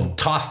they're both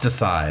tossed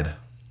aside.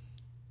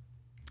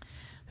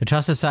 They're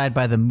tossed aside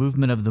by the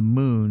movement of the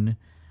moon.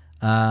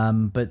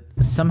 But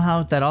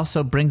somehow that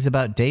also brings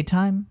about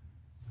daytime?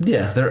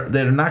 Yeah,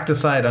 they're knocked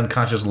aside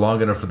unconscious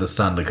long enough for the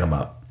sun to come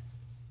up.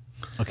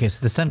 Okay,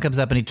 so the sun comes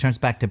up and he turns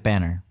back to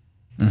Banner.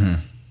 Mm-hmm.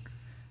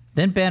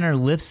 Then Banner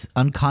lifts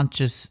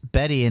unconscious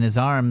Betty in his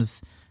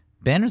arms.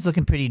 Banner's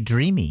looking pretty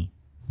dreamy.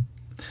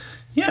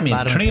 Yeah, I mean,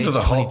 Bottom turning of into the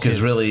page Hulk 22.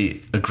 is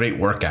really a great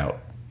workout.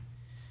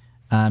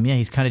 Yeah,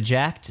 he's kind of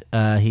jacked.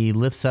 He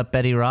lifts up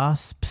Betty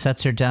Ross,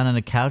 sets her down on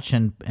a couch,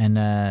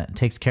 and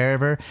takes care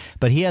of her.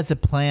 But he has a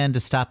plan to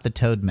stop the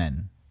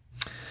Toadmen.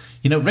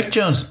 You know, Rick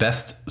Jones'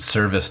 best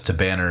service to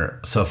Banner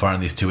so far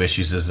in these 2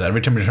 issues is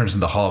every time he turns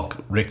into Hulk,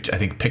 Rick, I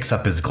think, picks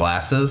up his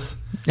glasses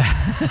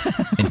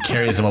and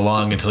carries them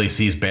along until he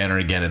sees Banner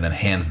again and then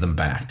hands them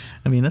back.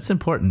 I mean, that's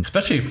important.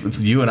 Especially if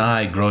you and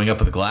I growing up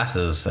with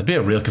glasses, that'd be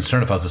a real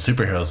concern if I was a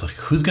superhero. I was like,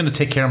 who's going to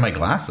take care of my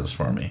glasses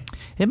for me?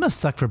 It must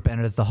suck for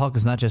Banner that the Hulk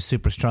is not just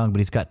super strong, but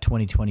he's got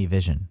 20/20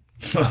 vision.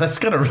 Well, that's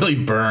going to really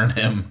burn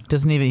him.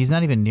 He's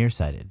not even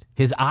nearsighted.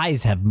 His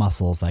eyes have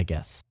muscles, I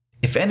guess.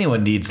 If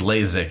anyone needs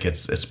LASIK,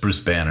 it's Bruce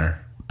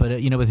Banner.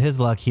 But, with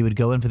his luck, he would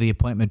go in for the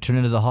appointment, turn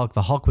into the Hulk.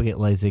 The Hulk would get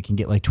LASIK and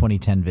get like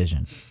 20/10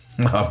 vision.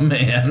 Oh,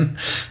 man.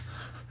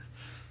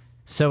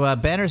 So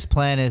Banner's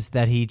plan is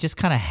that he just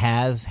kind of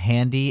has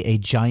handy a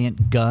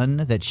giant gun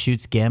that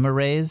shoots gamma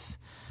rays,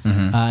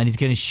 and he's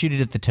going to shoot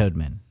it at the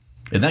Toadmen.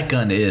 And that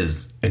gun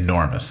is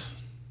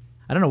enormous.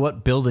 I don't know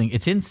what building.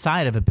 It's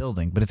inside of a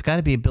building, but it's got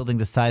to be a building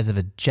the size of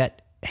a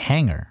jet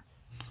hangar.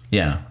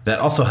 Yeah, that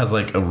also has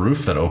like a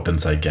roof that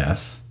opens, I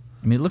guess.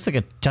 I mean, it looks like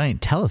a giant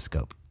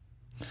telescope.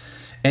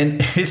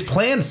 And his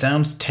plan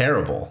sounds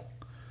terrible,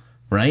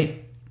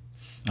 right?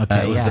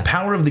 Okay, it was the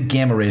power of the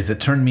gamma rays that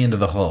turned me into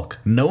the Hulk.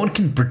 No one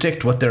can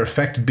predict what their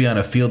effect would be on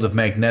a field of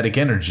magnetic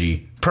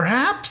energy.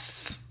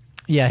 Perhaps?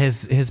 Yeah,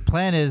 his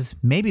plan is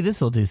maybe this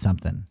will do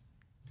something.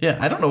 Yeah,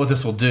 I don't know what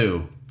this will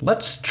do.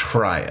 Let's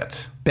try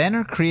it.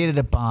 Banner created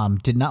a bomb,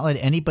 did not let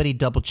anybody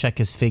double check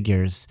his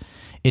figures.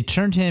 It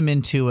turned him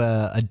into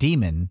a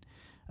demon,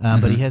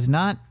 but he has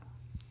not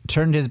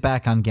turned his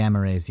back on gamma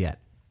rays yet.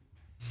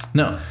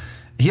 No.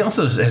 He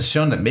also has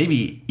shown that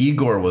maybe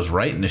Igor was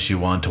right in issue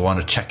 1 to want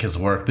to check his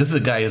work. This is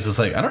a guy who's just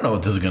like, I don't know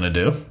what this is going to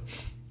do.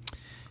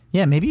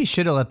 Yeah, maybe you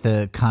should have let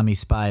the commie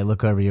spy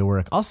look over your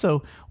work.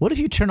 Also, what if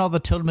you turn all the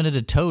Toadmen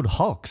into Toad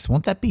Hulks?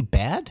 Won't that be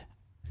bad?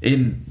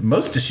 In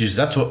most issues,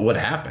 that's what would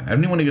happen.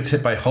 Anyone who gets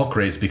hit by Hulk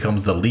rays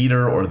becomes the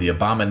leader or the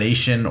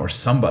abomination or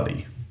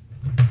somebody.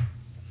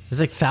 There's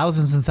like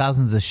thousands and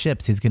thousands of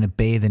ships he's going to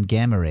bathe in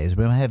gamma rays.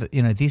 We have,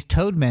 these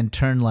Toadmen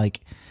turn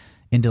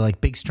into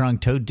big strong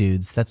toad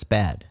dudes. That's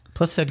bad.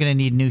 Plus, they're going to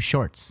need new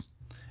shorts.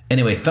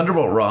 Anyway,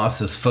 Thunderbolt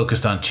Ross is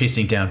focused on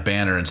chasing down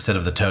Banner instead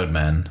of the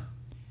Toadmen.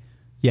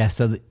 Yeah,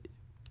 so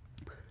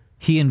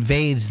he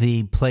invades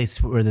the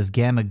place where this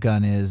gamma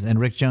gun is, and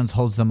Rick Jones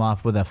holds them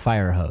off with a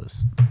fire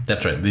hose.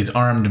 That's right. These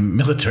armed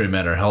military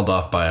men are held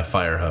off by a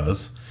fire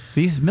hose.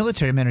 These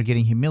military men are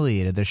getting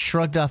humiliated. They're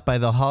shrugged off by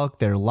the Hulk.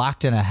 They're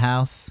locked in a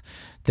house.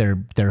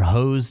 They're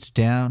hosed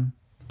down.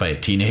 By a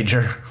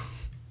teenager.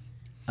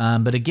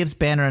 But it gives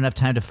Banner enough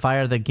time to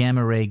fire the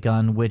gamma ray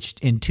gun, which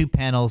in 2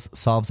 panels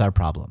solves our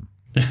problem.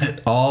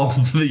 All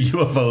the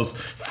UFOs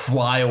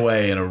fly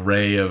away in a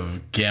ray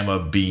of gamma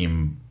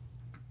beam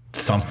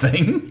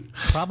something.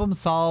 Problem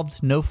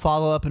solved. No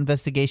follow-up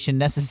investigation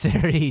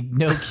necessary.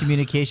 No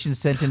communication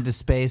sent into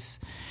space.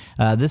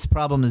 This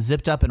problem is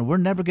zipped up, and we're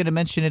never going to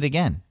mention it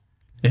again.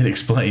 It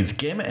explains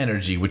gamma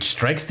energy, which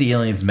strikes the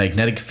aliens'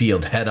 magnetic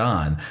field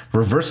head-on,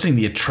 reversing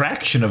the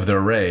attraction of their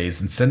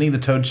rays and sending the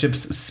Toad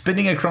ships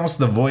spinning across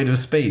the void of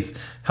space,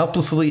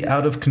 helplessly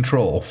out of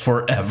control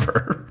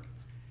forever.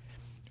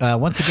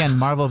 Once again,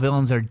 Marvel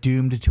villains are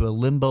doomed to a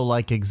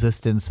limbo-like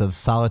existence of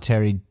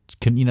solitary...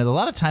 a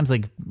lot of times,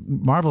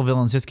 Marvel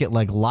villains just get,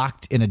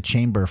 locked in a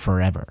chamber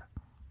forever.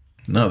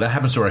 No, that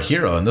happens to our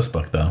hero in this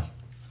book, though.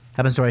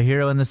 Happens to our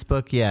hero in this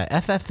book, yeah.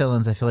 FF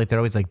villains, I feel like they're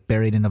always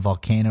buried in a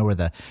volcano where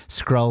the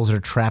Skrulls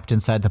are trapped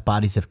inside the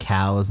bodies of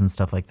cows and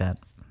stuff like that.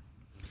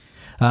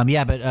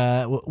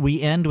 But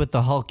we end with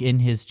the Hulk in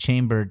his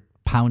chamber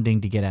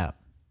pounding to get out.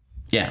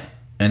 Yeah,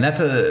 and that's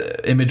an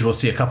image we'll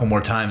see a couple more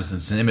times.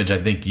 It's an image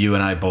I think you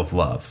and I both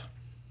love.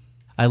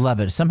 I love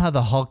it. Somehow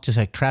the Hulk just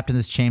trapped in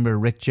this chamber,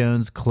 Rick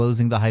Jones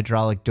closing the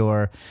hydraulic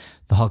door,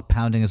 the Hulk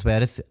pounding his way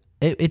out.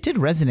 It did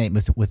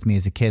resonate with me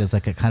as a kid as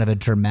a kind of a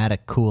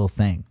dramatic, cool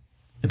thing.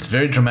 It's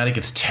very dramatic.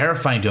 It's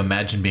terrifying to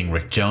imagine being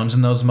Rick Jones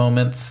in those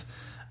moments.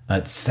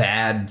 It's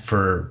sad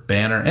for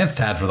Banner and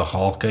sad for the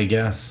Hulk, I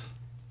guess.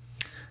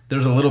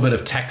 There's a little bit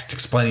of text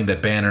explaining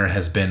that Banner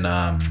has been,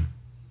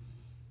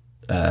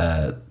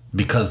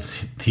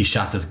 because he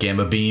shot this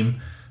gamma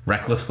beam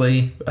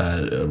recklessly,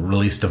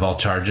 released of all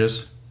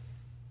charges.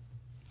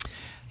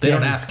 They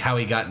don't ask how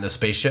he got in the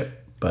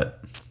spaceship,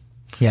 but...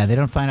 Yeah, they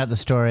don't find out the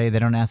story. They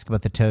don't ask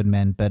about the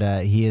Toadmen,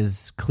 but he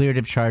is cleared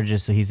of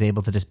charges, so he's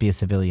able to just be a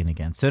civilian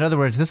again. So in other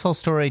words, this whole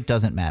story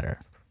doesn't matter.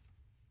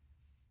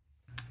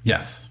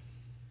 Yes.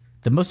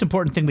 The most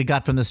important thing we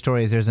got from this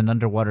story is there's an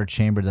underwater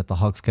chamber that the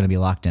Hulk's going to be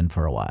locked in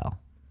for a while.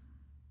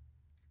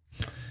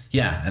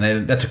 Yeah,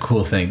 and that's a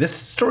cool thing. This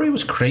story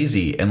was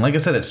crazy. And like I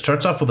said, it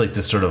starts off with like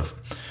this sort of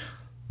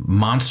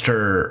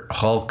monster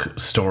Hulk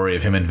story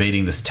of him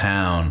invading this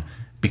town.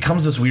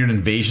 Becomes this weird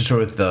invasion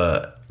story with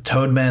the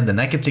Toadmen. Then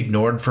that gets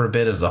ignored for a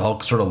bit as the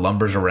Hulk sort of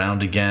lumbers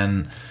around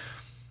again.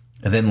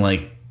 And then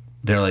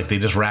they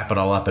just wrap it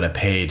all up in a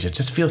page. It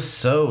just feels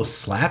so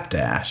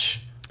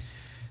slapdash.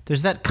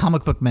 There's that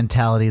comic book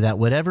mentality that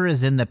whatever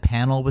is in the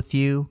panel with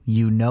you,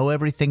 you know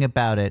everything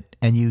about it,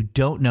 and you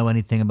don't know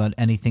anything about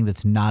anything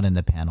that's not in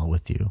the panel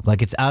with you.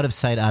 Like it's out of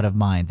sight, out of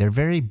mind. They're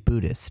very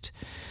Buddhist.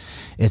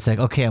 It's like,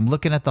 okay, I'm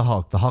looking at the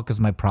Hulk. The Hulk is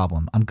my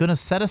problem. I'm going to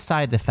set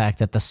aside the fact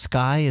that the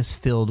sky is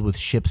filled with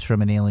ships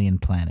from an alien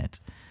planet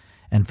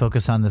and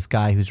focus on this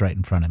guy who's right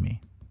in front of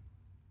me.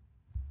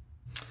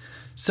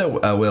 So,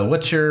 Will,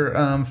 what's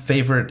your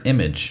favorite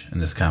image in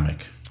this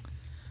comic?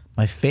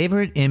 My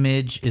favorite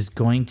image is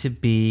going to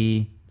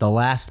be the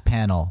last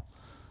panel.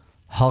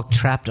 Hulk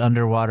trapped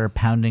underwater,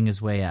 pounding his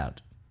way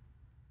out.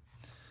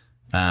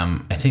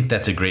 I think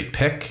that's a great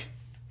pick.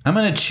 I'm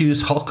going to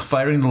choose Hulk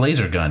firing the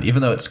laser gun,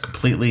 even though it's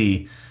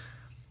completely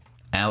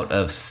out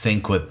of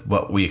sync with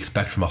what we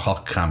expect from a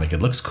Hulk comic. It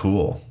looks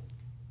cool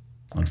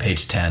on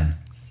page 10.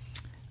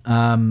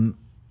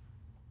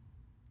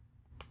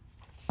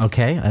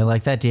 Okay, I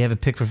like that. Do you have a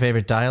pick for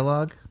favorite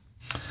dialogue?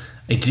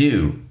 I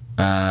do.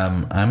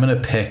 I'm going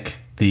to pick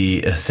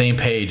the same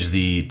page,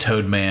 the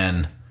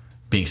Toadman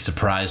being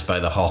surprised by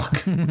the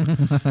Hulk.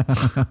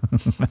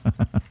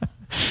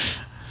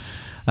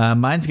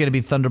 Mine's going to be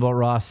Thunderbolt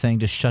Ross saying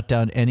to shut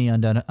down any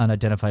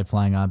unidentified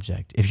flying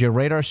object. If your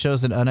radar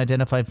shows an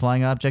unidentified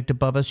flying object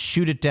above us,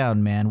 shoot it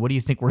down, man. What do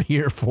you think we're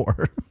here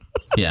for?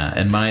 Yeah,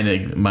 and mine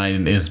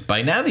is,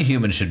 by now the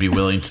human should be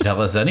willing to tell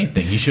us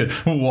anything. He should,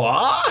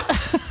 what?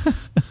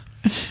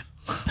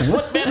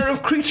 What manner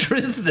of creature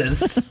is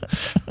this?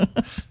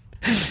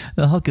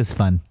 The Hulk is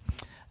fun.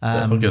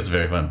 The Hulk is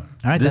very fun.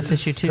 All right, this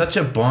that's issue 2. Such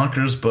a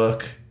bonkers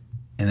book,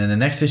 and then the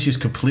next issue is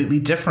completely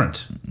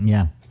different.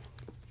 Yeah.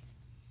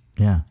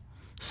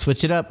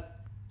 Switch it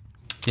up.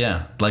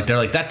 Yeah, they're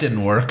like, that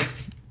didn't work.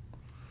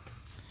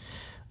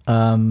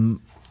 Kevin,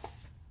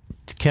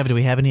 do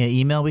we have any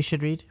email we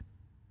should read?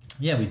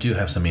 Yeah, we do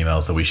have some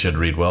emails that we should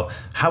read. Well,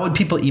 how would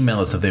people email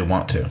us if they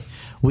want to?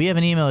 We have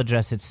an email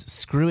address. It's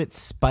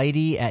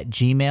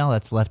screwitspidey@gmail.com.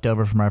 That's left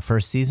over from our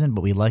first season,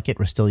 but we like it.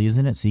 We're still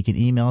using it. So you can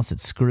email us at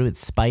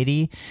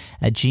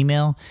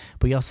screwitspidey@gmail.com.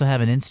 But we also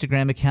have an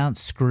Instagram account,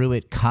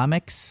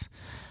 screwitcomics,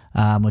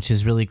 which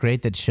is really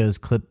great. That shows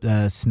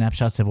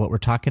snapshots of what we're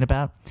talking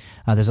about.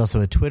 There's also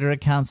a Twitter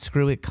account,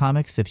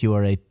 screwitcomics, if you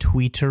are a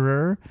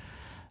tweeterer.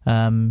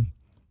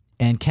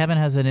 And Kevin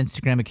has an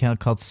Instagram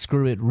account called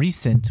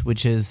screwitrecent,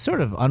 which is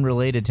sort of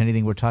unrelated to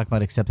anything we're talking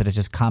about, except that it's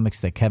just comics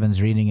that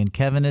Kevin's reading. And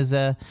Kevin is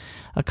a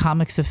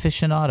comics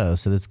aficionado,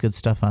 so there's good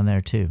stuff on there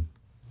too.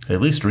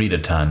 At least read a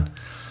ton.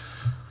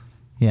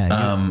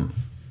 Yeah.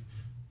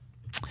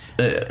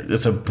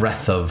 It's a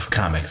breadth of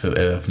comics,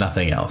 if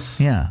nothing else.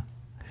 Yeah.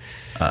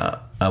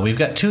 We've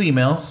got 2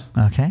 emails.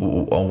 Okay.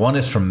 One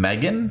is from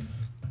Megan.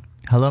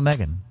 Hello,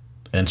 Megan.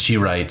 And she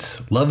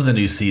writes, love the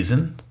new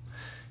season.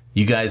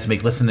 You guys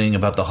make listening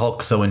about the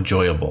Hulk so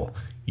enjoyable.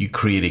 You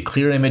create a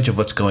clear image of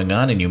what's going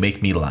on, and you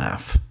make me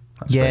laugh.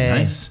 That's very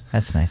nice.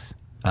 That's nice.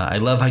 I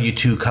love how you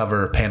 2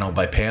 cover panel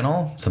by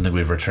panel, something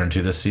we've returned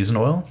to this season,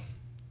 Oil.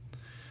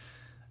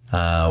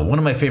 One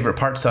of my favorite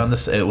parts on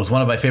this, it was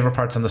one of my favorite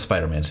parts on the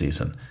Spider-Man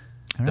season.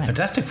 All right. The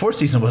Fantastic Four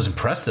season was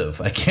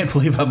impressive. I can't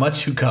believe how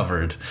much you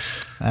covered.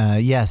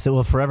 Yes, it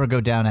will forever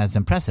go down as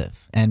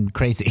impressive and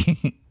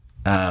crazy.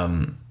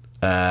 And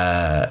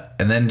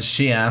then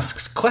she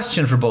asks,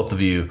 question for both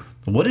of you.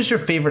 What is your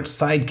favorite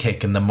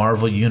sidekick in the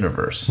Marvel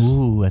Universe?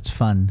 Ooh, that's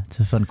fun. It's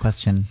a fun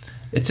question.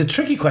 It's a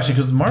tricky question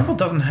because Marvel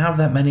doesn't have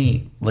that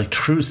many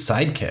true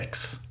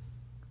sidekicks.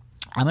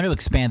 I'm going to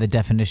expand the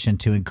definition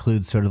to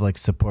include sort of like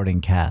supporting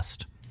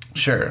cast.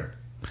 Sure.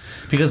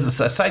 Because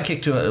a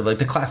sidekick to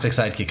the classic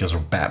sidekick is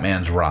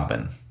Batman's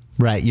Robin.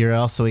 Right. You're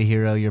also a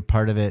hero. You're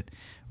part of it.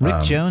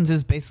 Rick Jones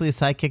is basically a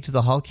sidekick to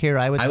the Hulk here,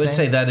 I would say. I would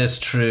say that is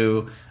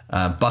true.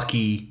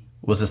 Bucky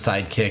was a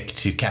sidekick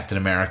to Captain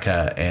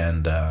America,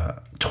 and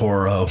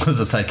Toro was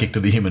a sidekick to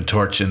the Human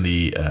Torch in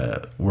the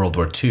World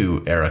War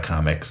II era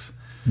comics.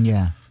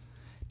 Yeah.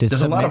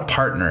 There's a lot of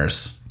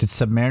partners. Did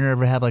Submariner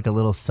ever have like a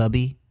little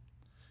subby?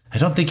 I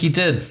don't think he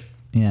did.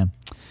 Yeah.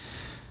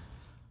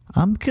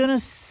 I'm going to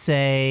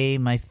say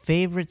my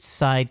favorite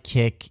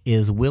sidekick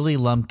is Willie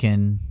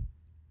Lumpkin,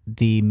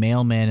 the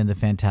mailman in the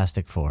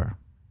Fantastic Four.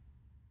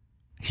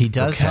 He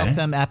does help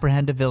them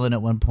apprehend a villain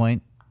at one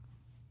point.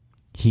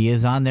 He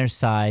is on their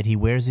side. He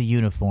wears a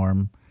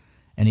uniform,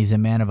 and he's a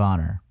man of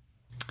honor.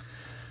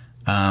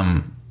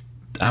 And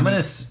he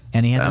has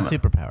a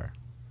superpower.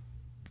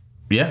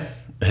 Yeah,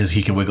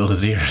 he can wiggle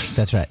his ears.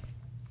 That's right.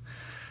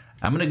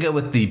 I'm gonna go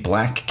with the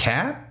Black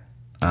Cat.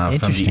 from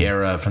Interesting. the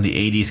era, from the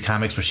 80s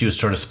comics where she was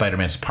sort of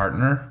Spider-Man's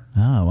partner.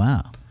 Oh,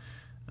 wow.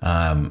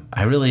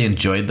 I really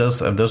enjoyed those.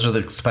 Those are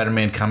the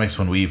Spider-Man comics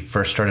when we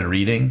first started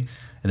reading.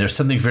 And there's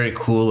something very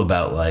cool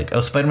about like,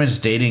 oh, Spider-Man's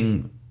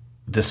dating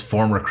this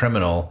former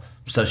criminal,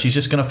 so she's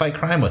just going to fight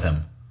crime with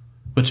him,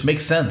 which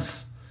makes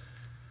sense.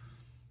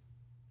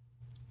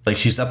 Like,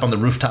 she's up on the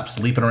rooftops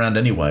leaping around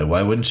anyway.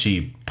 Why wouldn't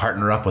she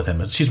partner up with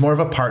him? She's more of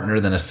a partner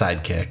than a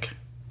sidekick.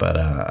 But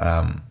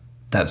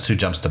that's who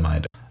jumps to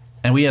mind.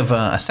 And we have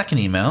a second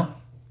email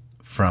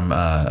from,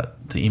 the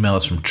email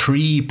is from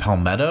Tree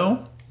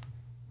Palmetto.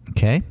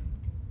 Okay.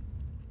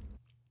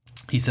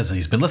 He says that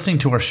he's been listening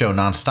to our show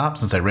nonstop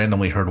since I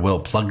randomly heard Will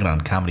plug it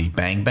on Comedy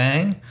Bang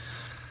Bang.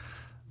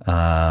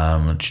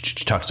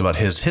 Talks about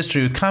his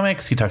history with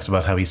comics. He talks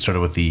about how he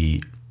started with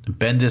the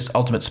Bendis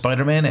Ultimate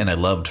Spider-Man, and I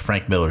loved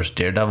Frank Miller's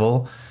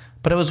Daredevil,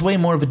 but I was way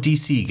more of a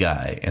DC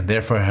guy, and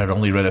therefore I had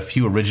only read a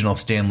few original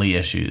Stan Lee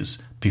issues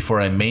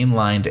before I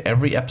mainlined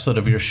every episode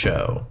of your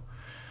show.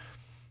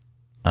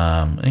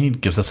 And he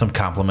gives us some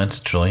compliments.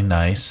 It's really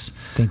nice.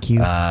 Thank you.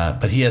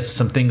 But he has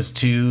some things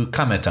to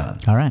comment on.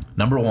 All right.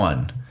 Number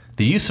one,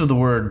 the use of the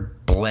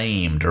word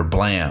blamed or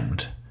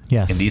blammed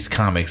Yes. in these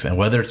comics, and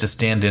whether it's a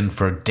stand-in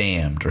for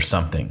damned or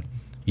something.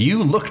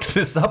 You looked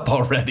this up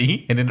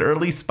already in an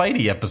early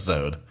Spidey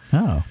episode.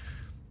 Oh.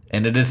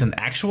 And it is an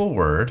actual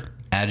word,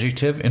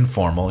 adjective,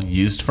 informal,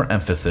 used for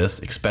emphasis,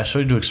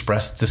 especially to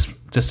express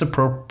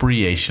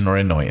disappropriation or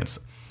annoyance.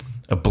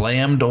 A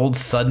blamed old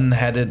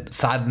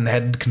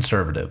sodden-headed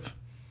conservative.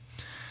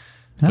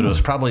 But it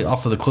was probably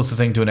also the closest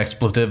thing to an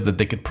expletive that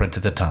they could print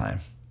at the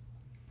time.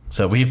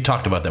 So we've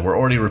talked about that. We're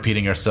already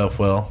repeating ourselves,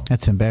 Will.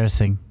 That's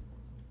embarrassing.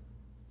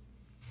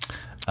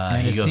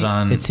 He goes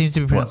on. It seems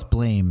to be pronounced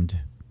blamed.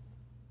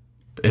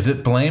 Is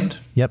it blamed?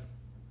 Yep.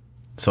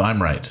 So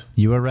I'm right.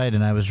 You were right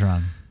and I was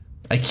wrong.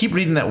 I keep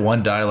reading that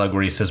one dialogue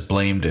where he says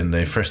blamed in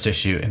the first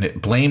issue, and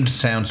it blamed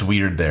sounds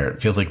weird there.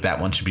 It feels like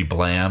that one should be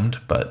blammed,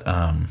 but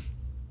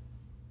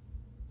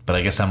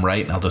I guess I'm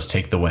right, and I'll just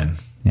take the win.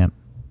 Yep.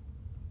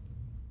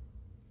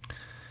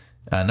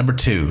 Number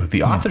two,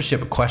 the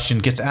authorship question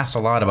gets asked a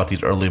lot about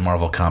these early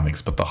Marvel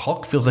comics, but the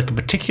Hulk feels like a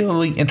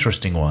particularly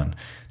interesting one.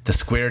 The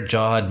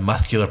square-jawed,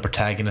 muscular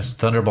protagonist,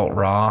 Thunderbolt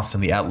Ross,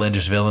 and the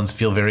outlandish villains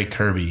feel very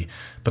Kirby,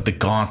 but the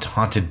gaunt,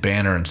 haunted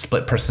Banner and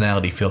split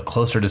personality feel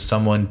closer to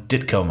someone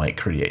Ditko might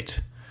create.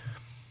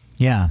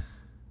 Yeah.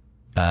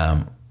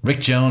 Rick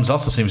Jones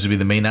also seems to be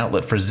the main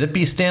outlet for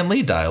zippy Stan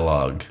Lee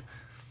dialogue.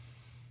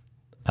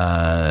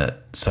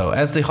 So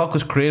as the Hulk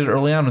was created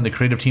early on when the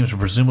creative teams were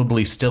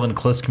presumably still in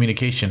close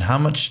communication, how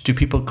much do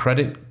people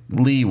credit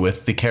Lee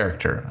with the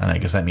character? And I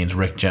guess that means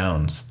Rick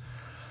Jones.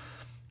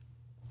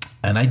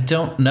 And I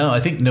don't know. I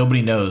think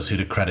nobody knows who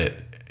to credit,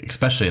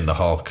 especially in the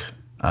Hulk.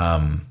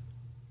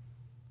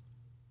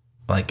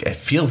 Like, it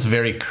feels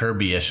very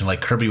Kirby-ish, and like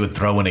Kirby would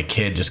throw in a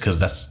kid just because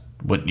that's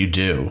what you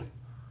do.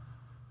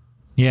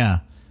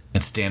 Yeah.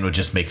 And Stan would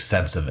just make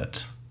sense of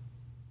it.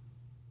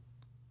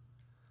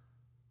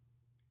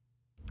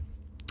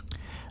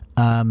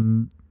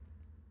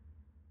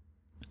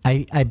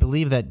 I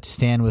believe that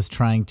Stan's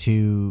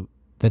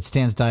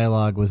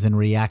dialogue was in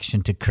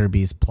reaction to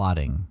Kirby's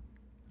plotting.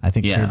 I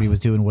think Kirby was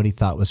doing what he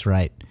thought was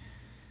right.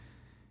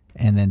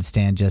 And then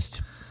Stan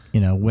just,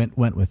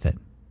 went with it.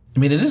 I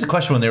mean, it is a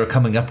question when they were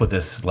coming up with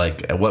this,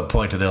 like, at what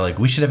point are they like,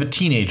 we should have a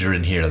teenager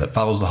in here that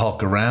follows the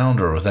Hulk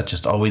around, or was that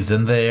just always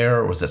in there,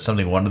 or was that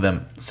something one of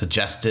them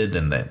suggested,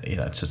 and that,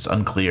 it's just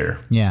unclear.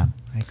 Yeah,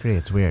 I agree.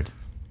 It's weird.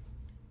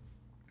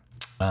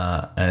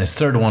 And his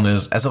third one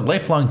is, as a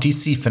lifelong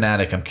DC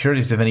fanatic, I'm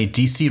curious if any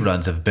DC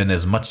runs have been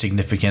as much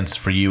significance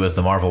for you as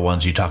the Marvel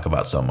ones you talk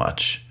about so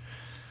much.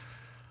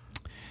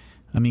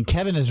 I mean,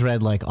 Kevin has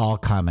read like all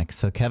comics,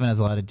 so Kevin has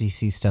a lot of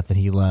DC stuff that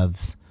he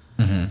loves.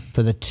 Mm-hmm.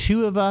 For the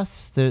two of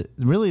us, the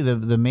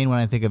main one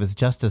I think of is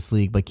Justice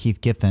League by Keith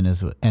Giffen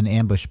is an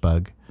Ambush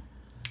Bug.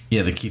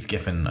 Yeah, the Keith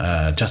Giffen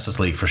Justice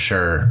League for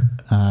sure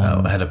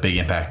had a big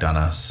impact on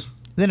us.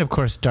 Then, of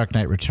course, Dark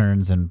Knight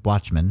Returns and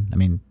Watchmen. I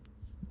mean,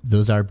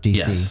 those are DC.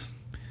 Yes.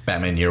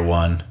 Batman Year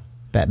One,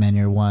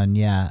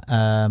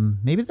 yeah.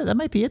 Maybe that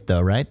might be it, though,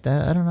 right?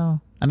 I don't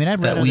know. I mean,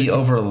 I've read that we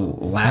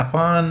overlap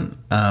on.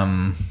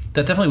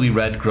 That definitely we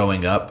read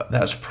growing up.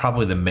 That's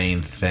probably the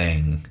main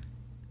thing.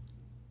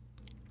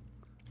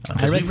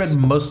 We read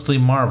mostly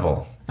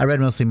Marvel. I read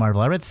mostly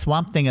Marvel. I read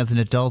Swamp Thing as an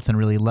adult and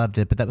really loved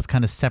it, but that was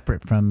kind of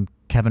separate from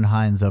Kevin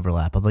Hines'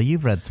 overlap. Although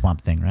you've read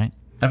Swamp Thing, right?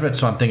 I've read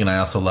Swamp Thing and I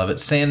also love it.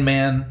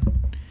 Sandman.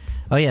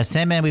 Oh yeah,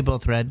 Sandman we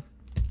both read.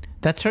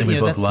 That's certainly we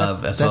both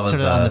love, as well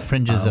as on the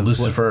fringes of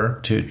Lucifer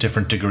to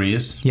different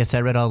degrees. Yes,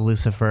 I read all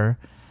Lucifer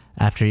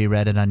after you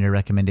read it on your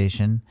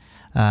recommendation.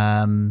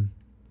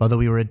 Although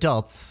we were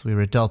adults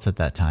at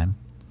that time.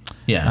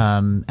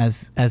 Yeah.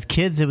 As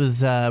kids, it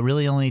was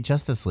really only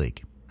Justice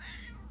League.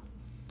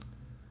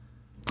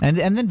 And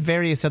then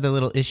various other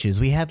little issues.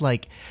 We had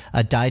like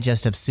a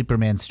digest of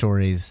Superman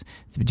stories.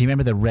 Do you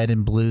remember the red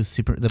and blue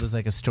There was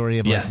like a story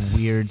of like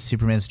weird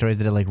Superman stories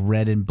that had like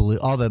red and blue,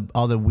 all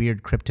the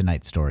weird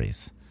kryptonite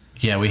stories.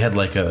 Yeah, we had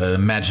like an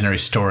imaginary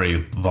story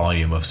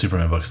volume of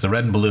Superman books. The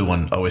red and blue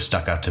one always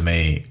stuck out to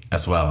me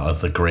as well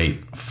as a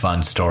great,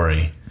 fun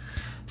story.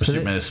 Where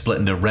Superman is split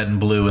into red and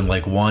blue, and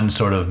like one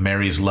sort of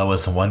marries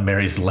Lois and one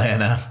marries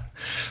Lana.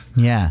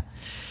 Yeah,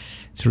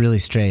 it's really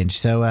strange.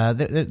 So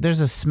there's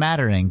a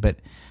smattering, but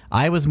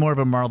I was more of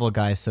a Marvel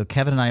guy, so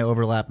Kevin and I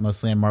overlap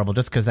mostly on Marvel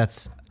just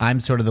because I'm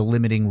sort of the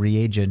limiting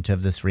reagent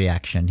of this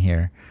reaction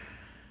here.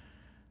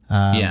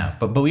 Yeah,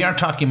 but we are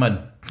talking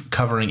about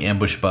covering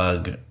Ambush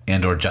Bug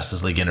and or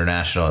Justice League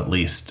International at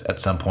least at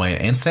some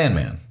point, and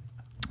Sandman.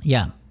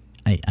 Yeah,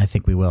 I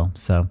think we will.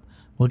 So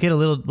we'll get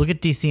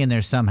DC in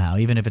there somehow,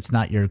 even if it's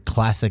not your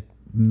classic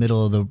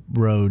middle of the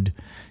road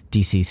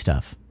DC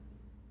stuff.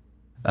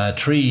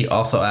 Tree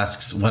also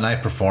asks when I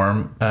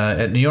perform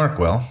at New York.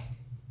 Will.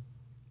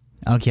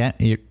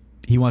 Okay,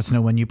 he wants to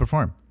know when you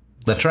perform.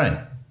 That's right.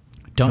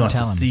 Don't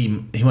tell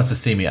him. He wants to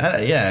see me.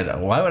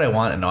 Why would I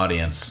want an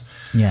audience?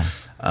 Yeah.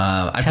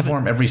 I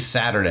perform every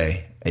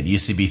Saturday at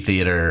UCB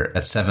Theater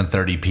at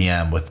 7:30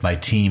 p.m. with my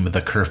team,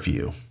 The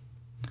Curfew.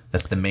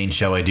 That's the main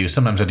show I do.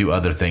 Sometimes I do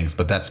other things,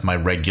 but that's my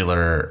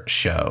regular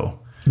show.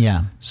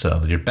 Yeah.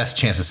 So your best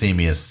chance to see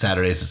me is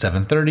Saturdays at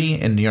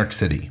 7:30 in New York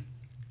City.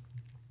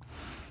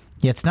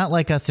 Yeah, it's not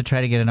like us to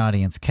try to get an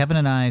audience. Kevin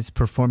and I's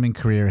performing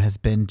career has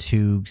been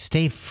to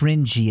stay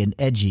fringy and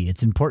edgy.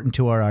 It's important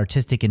to our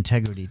artistic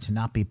integrity to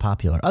not be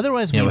popular.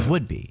 Otherwise, we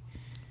would be.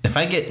 If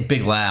I get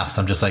big laughs,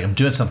 I'm just like, I'm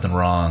doing something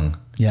wrong.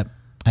 Yep.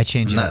 I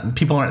change it up.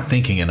 People aren't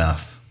thinking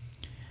enough.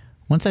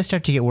 Once I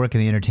start to get work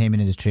in the entertainment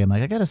industry, I'm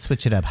like, I got to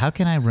switch it up. How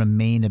can I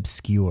remain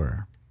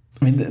obscure?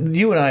 I mean,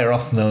 you and I are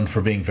also known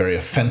for being very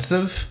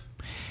offensive.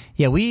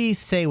 Yeah, we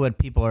say what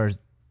people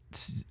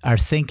are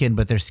thinking,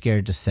 but they're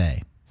scared to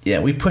say. Yeah,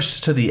 we push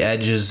to the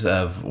edges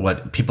of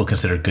what people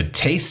consider good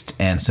taste,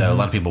 and so a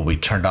lot of people we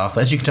turned off,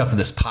 as you can tell from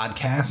this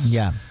podcast.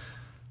 Yeah.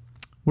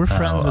 We're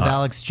friends with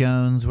Alex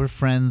Jones. We're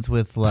friends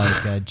with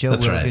Joe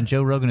Rogan. Right.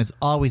 Joe Rogan is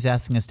always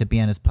asking us to be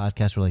on his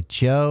podcast. We're like,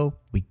 Joe,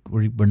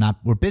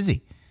 we're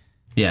busy.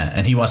 Yeah,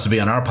 and he wants to be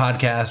on our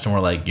podcast, and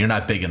we're like, you're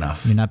not big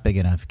enough. You're not big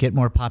enough. Get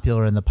more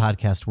popular in the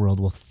podcast world.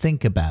 We'll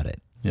think about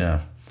it.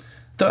 Yeah.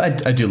 Though I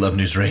do love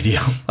news radio.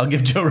 I'll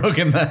give Joe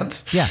Rogan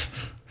that. Yeah.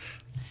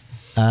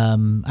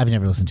 I've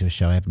never listened to his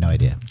show. I have no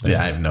idea.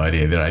 Yeah, I have no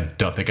idea either. I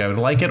don't think I would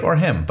like it or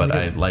him, but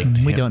I liked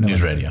we don't know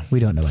news anything. radio.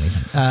 We don't know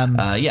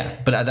anything. Yeah,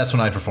 but that's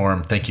when I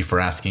perform. Thank you for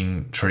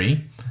asking,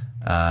 Tree.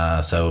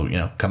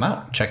 So, come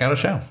out, check out a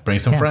show, bring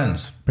some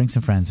friends. Bring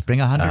some friends. Bring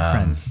 100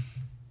 friends.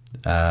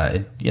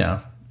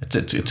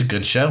 It's a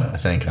good show, I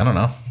think. I don't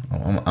know.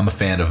 I'm a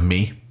fan of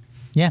me.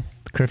 Yeah,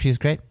 the curfew's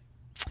great.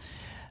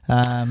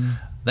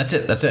 That's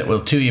it.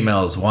 Well, 2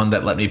 emails, one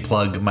that let me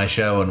plug my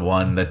show and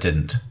one that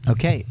didn't.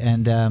 Okay,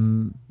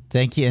 and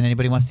thank you. And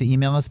anybody wants to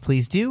email us,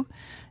 please do.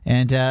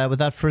 And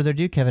without further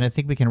ado, Kevin, I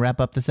think we can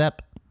wrap up this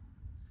ep.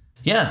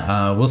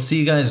 Yeah, we'll see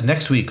you guys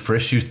next week for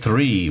issue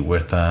 3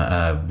 with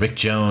Rick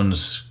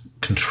Jones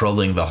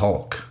controlling the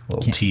Hulk. A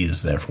little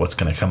tease there for what's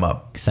going to come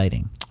up.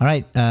 Exciting. All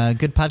right,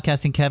 good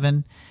podcasting,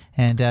 Kevin.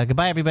 And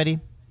goodbye, everybody.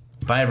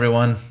 Bye,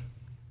 everyone.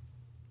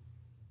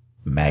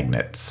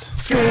 Magnets.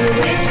 Screw it,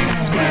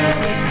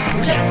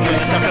 we're just gonna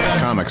talk about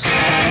Comics.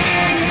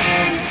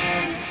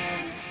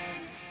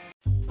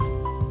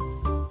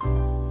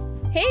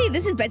 Hey,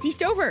 this is Betsy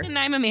Stover. And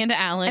I'm Amanda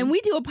Allen. And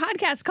we do a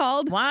podcast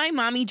called Why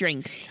Mommy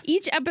Drinks.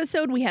 Each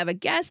episode we have a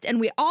guest and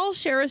we all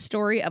share a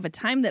story of a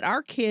time that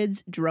our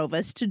kids drove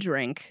us to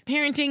drink.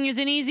 Parenting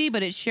isn't easy,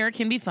 but it sure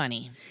can be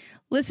funny.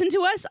 Listen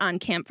to us on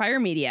Campfire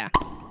Media.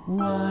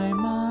 Why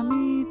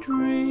Mommy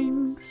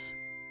Drinks.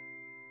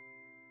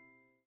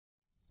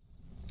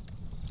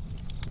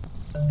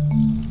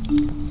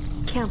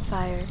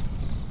 Campfire.